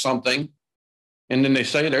comfortable with something, and then they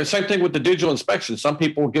say there. Same thing with the digital inspection. Some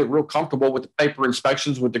people get real comfortable with the paper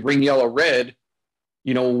inspections with the green, yellow, red.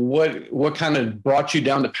 You know, what kind of brought you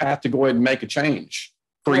down the path to go ahead and make a change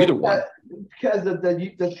for either one? Because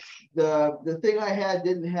the thing I had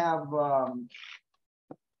didn't have.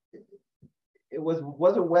 It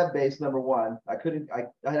wasn't web-based, number one. I'd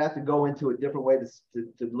have to go into a different way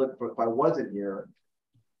to look for if I wasn't here.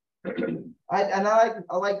 I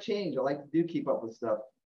like change. I like to keep up with stuff.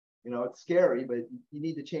 You know, it's scary, but you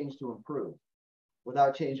need to change to improve.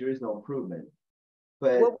 Without change, there is no improvement.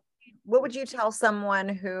 But what would you tell someone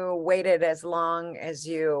who waited as long as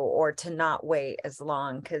you, or to not wait as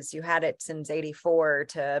long? Because you had it since 84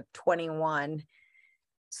 to 21.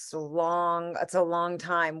 It's a long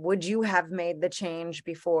time. Would you have made the change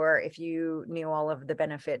before if you knew all of the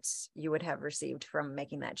benefits you would have received from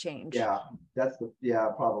making that change? Yeah,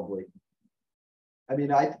 probably. I mean,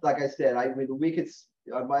 like I said, we could,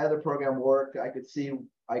 on my other program work, I could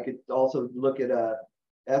also look at a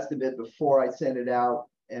estimate before I send it out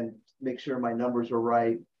and make sure my numbers are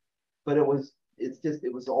right. But it was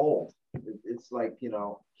old. It's like, you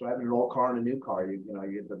know, driving an old car in a new car. You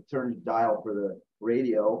have to turn the dial for the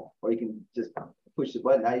radio, or you can just push the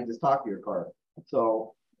button. Now you just talk to your car.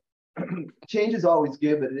 So change is always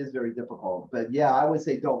good, but it is very difficult. But yeah, I would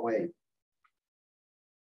say don't wait.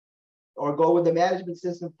 Or go with the management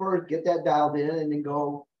system first, get that dialed in, and then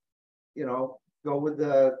go with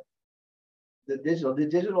the digital. The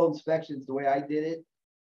digital inspections, the way I did it,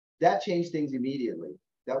 that changed things immediately.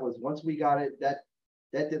 That was, once we got it, that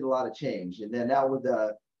did a lot of change. And then now with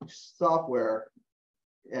the software,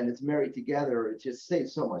 and it's married together, it just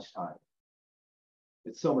saves so much time.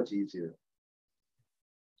 It's so much easier.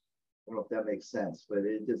 I don't know if that makes sense, but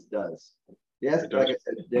it just does. Yes, like I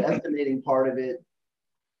said, the estimating part of it,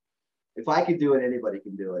 if I could do it, anybody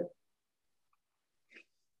can do it.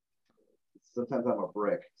 Sometimes I'm a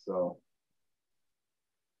brick, so.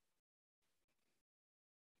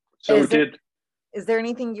 Is there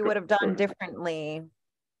anything you would have done differently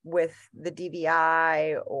with the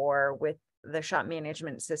DVI or with the shop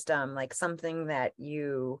management system, like something that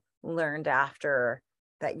you learned after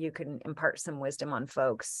that you can impart some wisdom on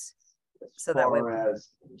folks? So that way,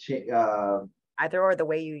 either or the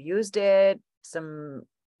way you used it, some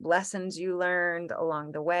lessons you learned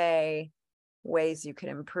along the way, ways you could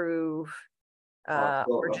improve,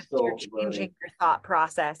 or just you're changing your thought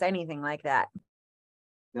process, anything like that.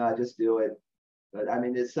 No, just do it. But I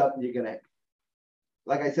mean, it's something you're gonna,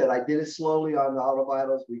 like I said, I did it slowly on the Auto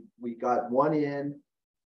Vitals. We got one in,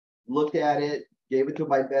 looked at it, gave it to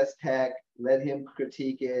my best tech, let him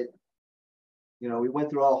critique it. You know, we went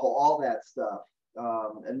through all that stuff.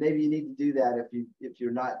 And maybe you need to do that if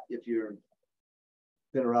you're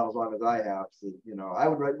been around as long as I have. So, you know, I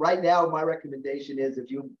would right now, my recommendation is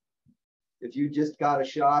if you just got a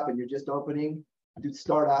shop and you're just opening, do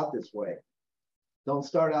start out this way. Don't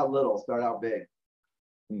start out little, start out big.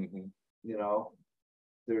 Mm-hmm. You know,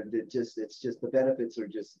 it's just the benefits are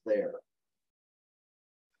just there.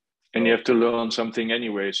 And you have to learn something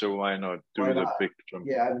anyway, so why not do the big jump?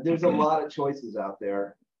 Yeah, there's a lot of choices out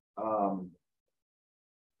there.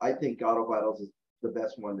 I think Auto Vitals is the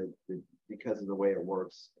best one that because of the way it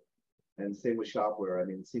works. And same with Shopware. I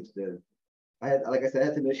mean, it seems to, like I said, I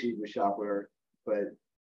had some issues with Shopware, but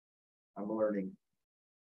I'm learning.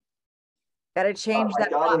 Got to change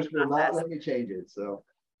that. My daughters will not let me change it, so.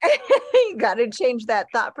 You got to change that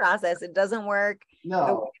thought process. It doesn't work no.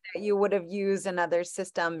 the way that you would have used another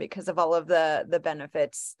system because of all of the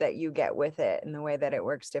benefits that you get with it and the way that it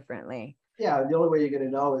works differently. Yeah, the only way you're going to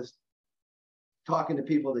know is talking to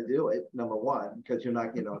people that do it, number one, because you're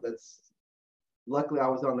not, you know, that's, luckily I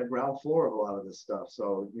was on the ground floor of a lot of this stuff.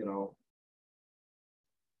 So, you know,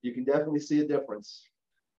 you can definitely see a difference.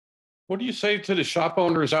 What do you say to the shop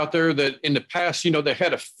owners out there that in the past, you know, they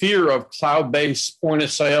had a fear of cloud-based point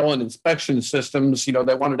of sale and inspection systems, you know,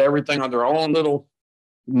 they wanted everything on their own little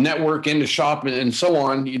network in the shop and so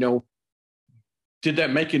on, you know, did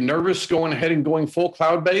that make you nervous going ahead and going full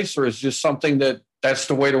cloud-based, or is it just something that's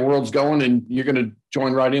the way the world's going and you're going to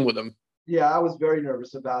join right in with them? Yeah, I was very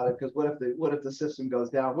nervous about it because what if the system goes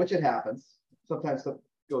down, which it happens. Sometimes stuff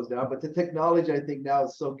goes down, but the technology I think now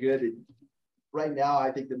is so good. Right now,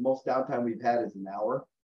 I think the most downtime we've had is an hour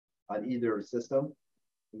on either system.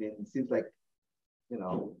 I mean, it seems like, you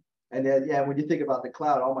know, and then, yeah, when you think about the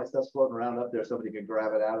cloud, all my stuff's floating around up there. Somebody can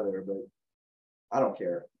grab it out of there, but I don't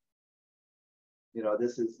care. You know,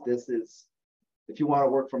 this is, if you want to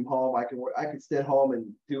work from home, I can stay at home and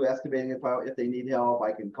do estimating if they need help.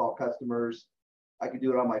 I can call customers. I can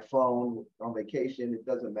do it on my phone, on vacation. It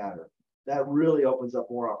doesn't matter. That really opens up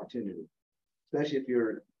more opportunity, especially if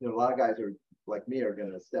you're, you know, a lot of guys are like me are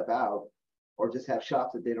going to step out or just have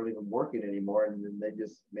shops that they don't even work in anymore, and then they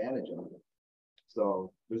just manage them.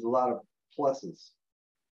 So there's a lot of pluses.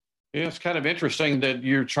 Yeah, it's kind of interesting that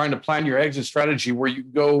you're trying to plan your exit strategy where you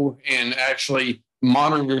go and actually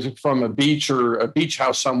monitor from a beach or a beach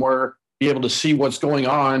house somewhere, be able to see what's going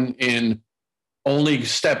on and only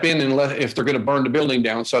step in and if they're going to burn the building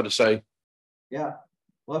down, so to say. Yeah.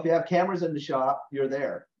 Well, if you have cameras in the shop, you're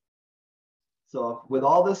there. So with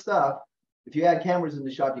all this stuff, if you had cameras in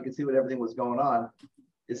the shop, you could see what everything was going on.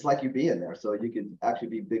 It's like you be in there. So you could actually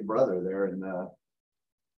be big brother there and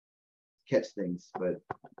catch things. But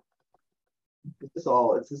it's just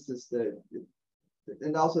all, it's just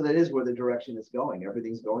and also that is where the direction is going.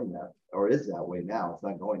 Everything's going that, or is that way now. It's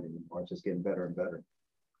not going anymore. It's just getting better and better.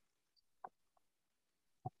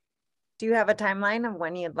 Do you have a timeline of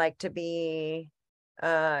when you'd like to be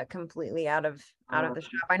completely out of the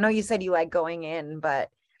shop? I know you said you like going in, but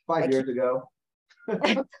 5 years ago.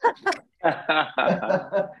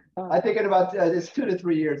 I think in about this 2 to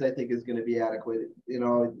 3 years, I think is going to be adequate. You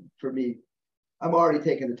know, for me, I'm already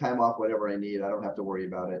taking the time off whatever I need. I don't have to worry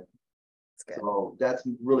about it. That's good. So that's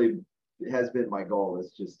really has been my goal,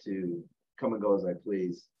 is just to come and go as I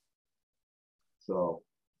please. So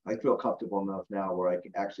I feel comfortable enough now where I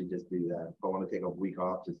can actually just do that. If I want to take a week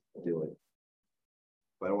off, just do it.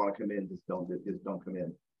 If I don't want to come in, just don't come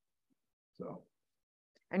in. So.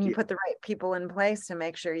 And you put the right people in place to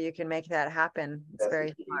make sure you can make that happen. It's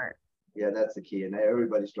very smart. Yeah, that's the key. And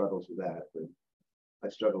everybody struggles with that, but I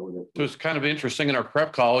struggle with it. So it's kind of interesting in our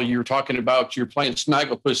prep call, you were talking about you're playing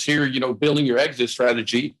Snagglepuss here, you know, building your exit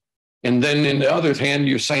strategy. And then in the other hand,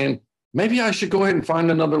 you're saying, maybe I should go ahead and find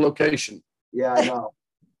another location. Yeah, I know.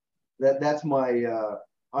 That's my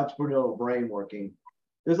entrepreneurial brain working.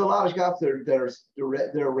 There's a lot of shops that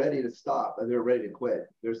are ready to stop and they're ready to quit.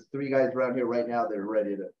 There's 3 guys around here right now that are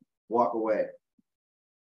ready to walk away.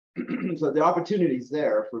 So the opportunity's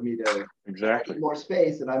there for me to get more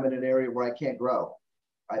space, and I'm in an area where I can't grow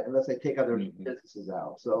unless I take other businesses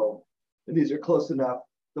out. So these are close enough.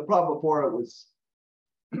 The problem before it was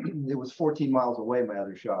 14 miles away, my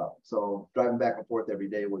other shop. So driving back and forth every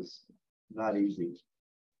day was not easy.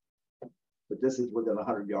 But this is within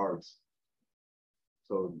 100 yards.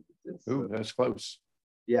 So it's that's close.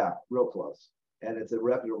 Yeah, real close. And it's a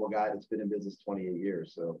reputable guy that's been in business 28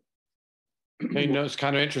 years. So you know, it's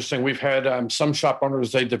kind of interesting. We've had some shop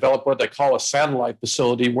owners, they develop what they call a satellite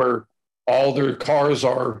facility where all their cars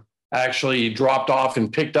are actually dropped off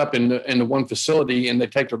and picked up in the one facility, and they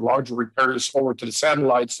take their larger repairs over to the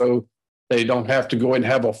satellite, so they don't have to go and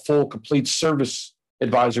have a full, complete service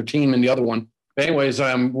advisor team in the other one. But anyways,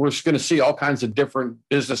 we're just going to see all kinds of different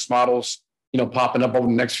business models, popping up over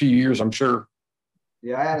the next few years, I'm sure.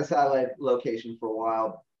 Yeah, I had a satellite location for a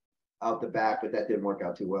while out the back, but that didn't work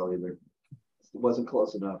out too well either. It wasn't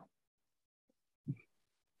close enough.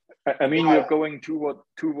 I mean, we're going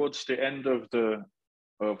towards the end of the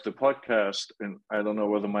podcast, and I don't know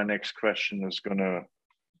whether my next question is going to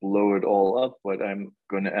blow it all up, but I'm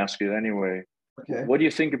going to ask it anyway. Okay. What do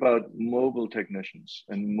you think about mobile technicians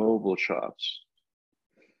and mobile shops?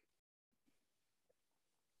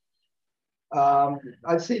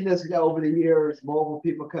 I've seen this over the years. Mobile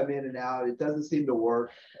people come in and out. It doesn't seem to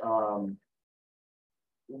work. I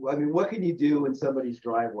mean, what can you do in somebody's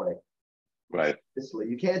driveway? Right.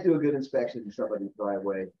 You can't do a good inspection in somebody's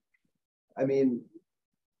driveway. I mean,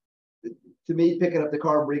 to me, picking up the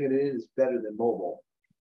car and bringing it in is better than mobile.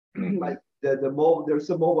 Like the mobile, there's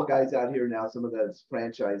some mobile guys out here now. Some of those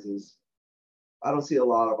franchises, I don't see a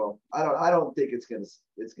lot of them. I don't think it's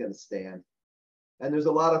gonna stand. And there's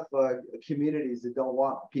a lot of communities that don't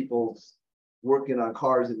want people working on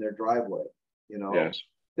cars in their driveway. Yes.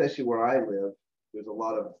 Especially where I live, there's a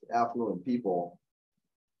lot of affluent people,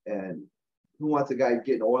 and who wants a guy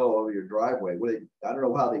getting oil over your driveway? I don't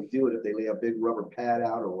know how they do it, if they lay a big rubber pad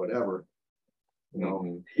out or whatever.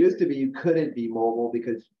 It used to be you couldn't be mobile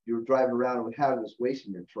because you were driving around with hazardous waste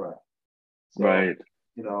in your truck. So, right.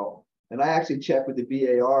 And I actually checked with the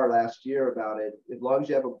BAR last year about it. As long as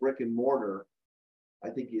you have a brick and mortar, I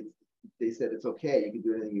think they said it's okay. You can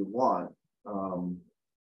do anything you want.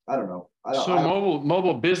 I don't know.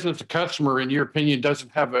 Mobile business to customer, in your opinion,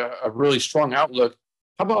 doesn't have a really strong outlook.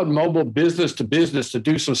 How about mobile business to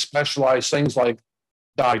do some specialized things like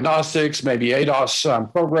diagnostics, maybe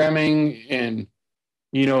ADAS programming, and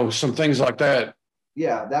some things like that?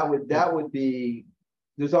 Yeah, that would be.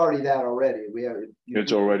 There's already that already. We have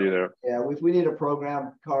it's already there. Yeah, if we need a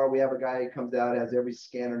program car, we have a guy who comes out, has every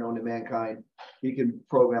scanner known to mankind. He can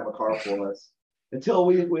program a car for us. Until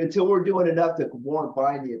we're doing enough to warrant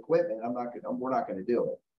buying the equipment, we're not going to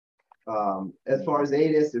do it. As far as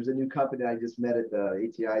ADAS, there's a new company I just met at the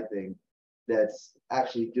ATI thing that's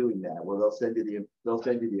actually doing that, where they'll send you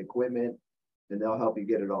the equipment and they'll help you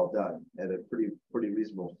get it all done at a pretty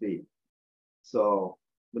reasonable fee. So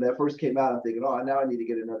when that first came out, I'm thinking, oh, now I need to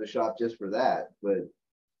get another shop just for that. But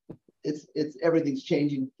it's everything's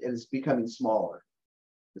changing and it's becoming smaller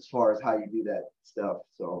as far as how you do that stuff.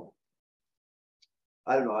 So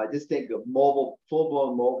I don't know. I just think of mobile,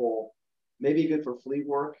 full-blown mobile, maybe good for fleet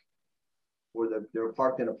work, where they're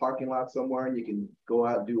parked in a parking lot somewhere and you can go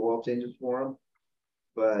out and do oil changes for them.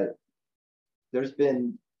 But there's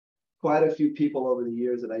been quite a few people over the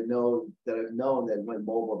years that I've known that went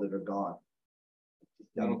mobile that are gone.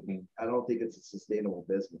 I don't think it's a sustainable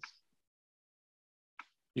business.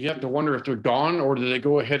 You have to wonder if they're gone, or do they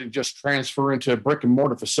go ahead and just transfer into a brick and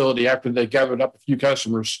mortar facility after they gathered up a few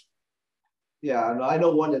customers? Yeah, I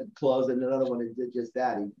know one that closed and another one that did just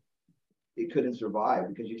that. He couldn't survive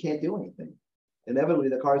because you can't do anything. Inevitably,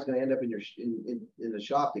 the car's going to end up in the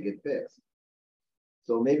shop to get fixed.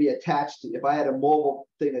 So maybe if I had a mobile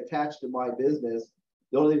thing attached to my business,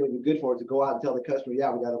 the only thing would be good for it to go out and tell the customer,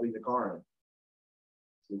 yeah, we got to bring the car in.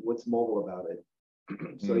 So what's mobile about it?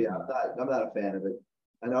 So yeah, I'm not a fan of it.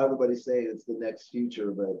 I know everybody's saying it's the next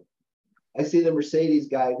future, but I see the Mercedes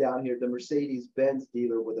guy down here, the Mercedes-Benz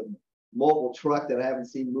dealer with a mobile truck that I haven't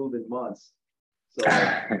seen move in months. So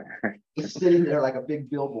it's sitting there like a big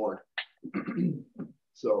billboard.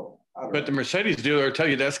 So, but the Mercedes dealer will tell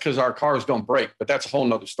you that's because our cars don't break, but that's a whole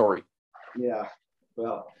nother story. Yeah,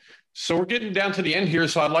 well. So we're getting down to the end here.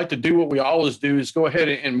 So I'd like to do what we always do is go ahead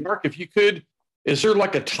and Mark, if you could, is there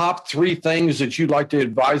like a top 3 things that you'd like to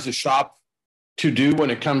advise the shop to do when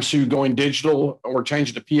it comes to going digital or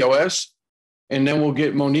changing to POS? And then we'll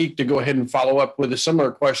get Monique to go ahead and follow up with a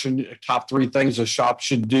similar question, top 3 things a shop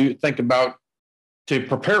should think about to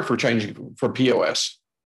prepare for changing for POS.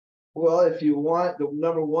 Well, if you want,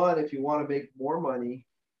 number one, if you want to make more money,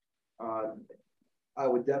 I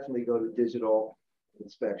would definitely go to digital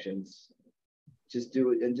inspections. Just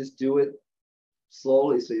do it, and just do it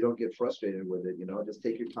slowly so you don't get frustrated with it. Just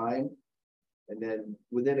take your time, and then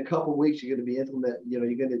within a couple of weeks you're going to be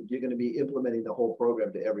you're going to be implementing the whole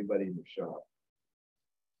program to everybody in your shop.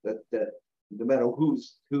 That no matter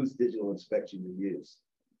whose digital inspection you use.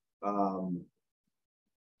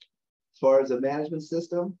 As far as a management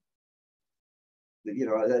system,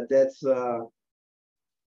 that's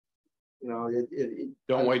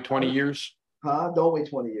don't wait 20 years. Huh? Don't wait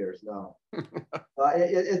 20 years. No.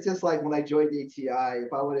 It's just like when I joined ATI.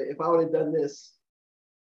 If I would have done this,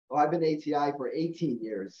 I've been ATI for 18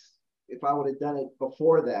 years. If I would have done it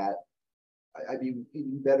before that, I'd be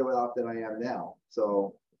even better off than I am now.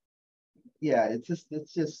 So, yeah, it's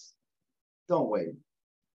just don't wait.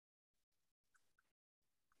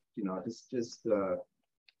 You know,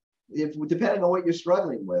 if depending on what you're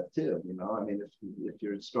struggling with too. You know, I mean, if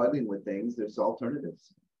you're struggling with things, there's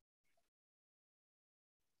alternatives.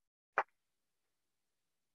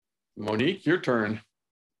 Monique, your turn.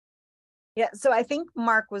 Yeah, so I think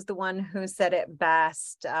Mark was the one who said it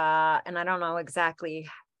best, and I don't know exactly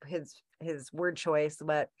his word choice,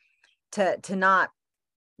 but to not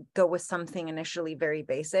go with something initially very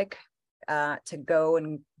basic, to go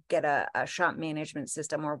and get a shop management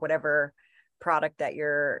system or whatever product that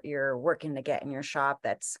you're working to get in your shop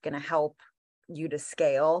that's going to help you to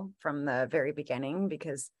scale from the very beginning,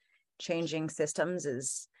 because changing systems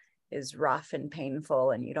is rough and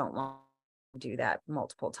painful, and you don't want to do that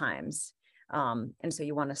multiple times. And so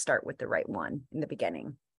you want to start with the right one in the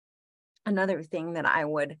beginning. Another thing that I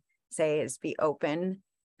would say is be open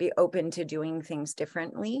to doing things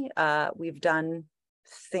differently. We've done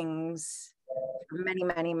things for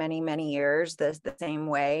many years the same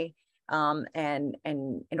way. And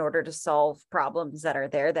in order to solve problems that are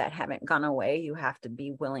there that haven't gone away, you have to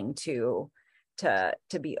be willing to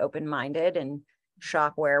be open-minded, and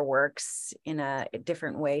Shopware works in a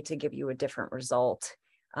different way to give you a different result.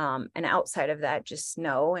 And outside of that, just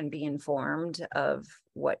know and be informed of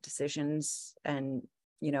what decisions and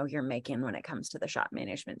you're making when it comes to the shop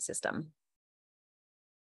management system.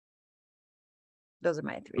 Those are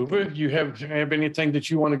my three. Uwe, you have anything that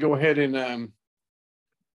you want to go ahead and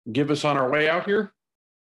give us on our way out here?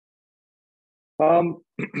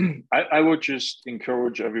 I would just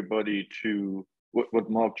encourage everybody to what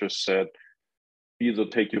Mark just said. Either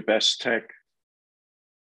take your best tech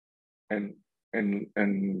and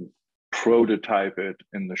prototype it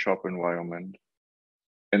in the shop environment,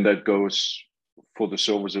 and that goes for the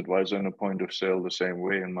service advisor and a point of sale the same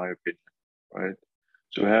way, in my opinion, right?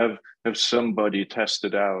 So have somebody test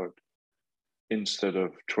it out instead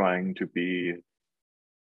of trying to be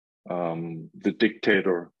the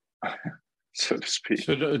dictator, so to speak.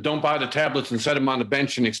 So don't buy the tablets and set them on the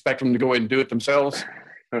bench and expect them to go ahead and do it themselves.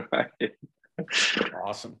 Right.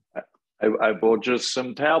 Awesome. I bought just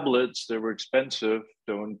some tablets. They were expensive.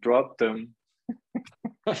 Don't drop them.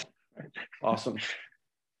 Awesome.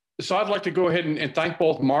 So I'd like to go ahead and thank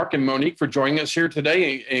both Mark and Monique for joining us here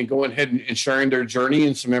today and going ahead and sharing their journey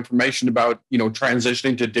and some information about,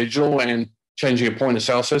 transitioning to digital and changing a point of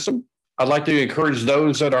sale system. I'd like to encourage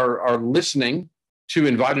those that are listening to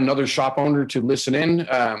invite another shop owner to listen in.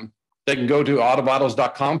 They can go to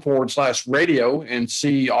autovitals.com/radio and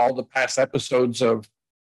see all the past episodes of,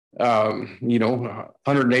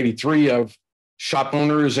 183 of shop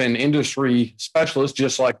owners and industry specialists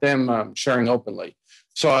just like them sharing openly.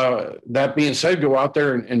 So that being said, go out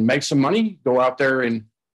there and make some money. Go out there and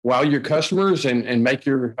wow your customers and make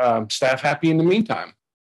your staff happy in the meantime.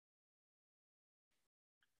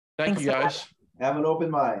 Thank you, guys. Have an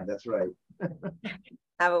open mind. That's right.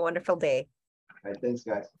 Have a wonderful day. All right. Thanks,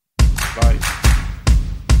 guys. Bye.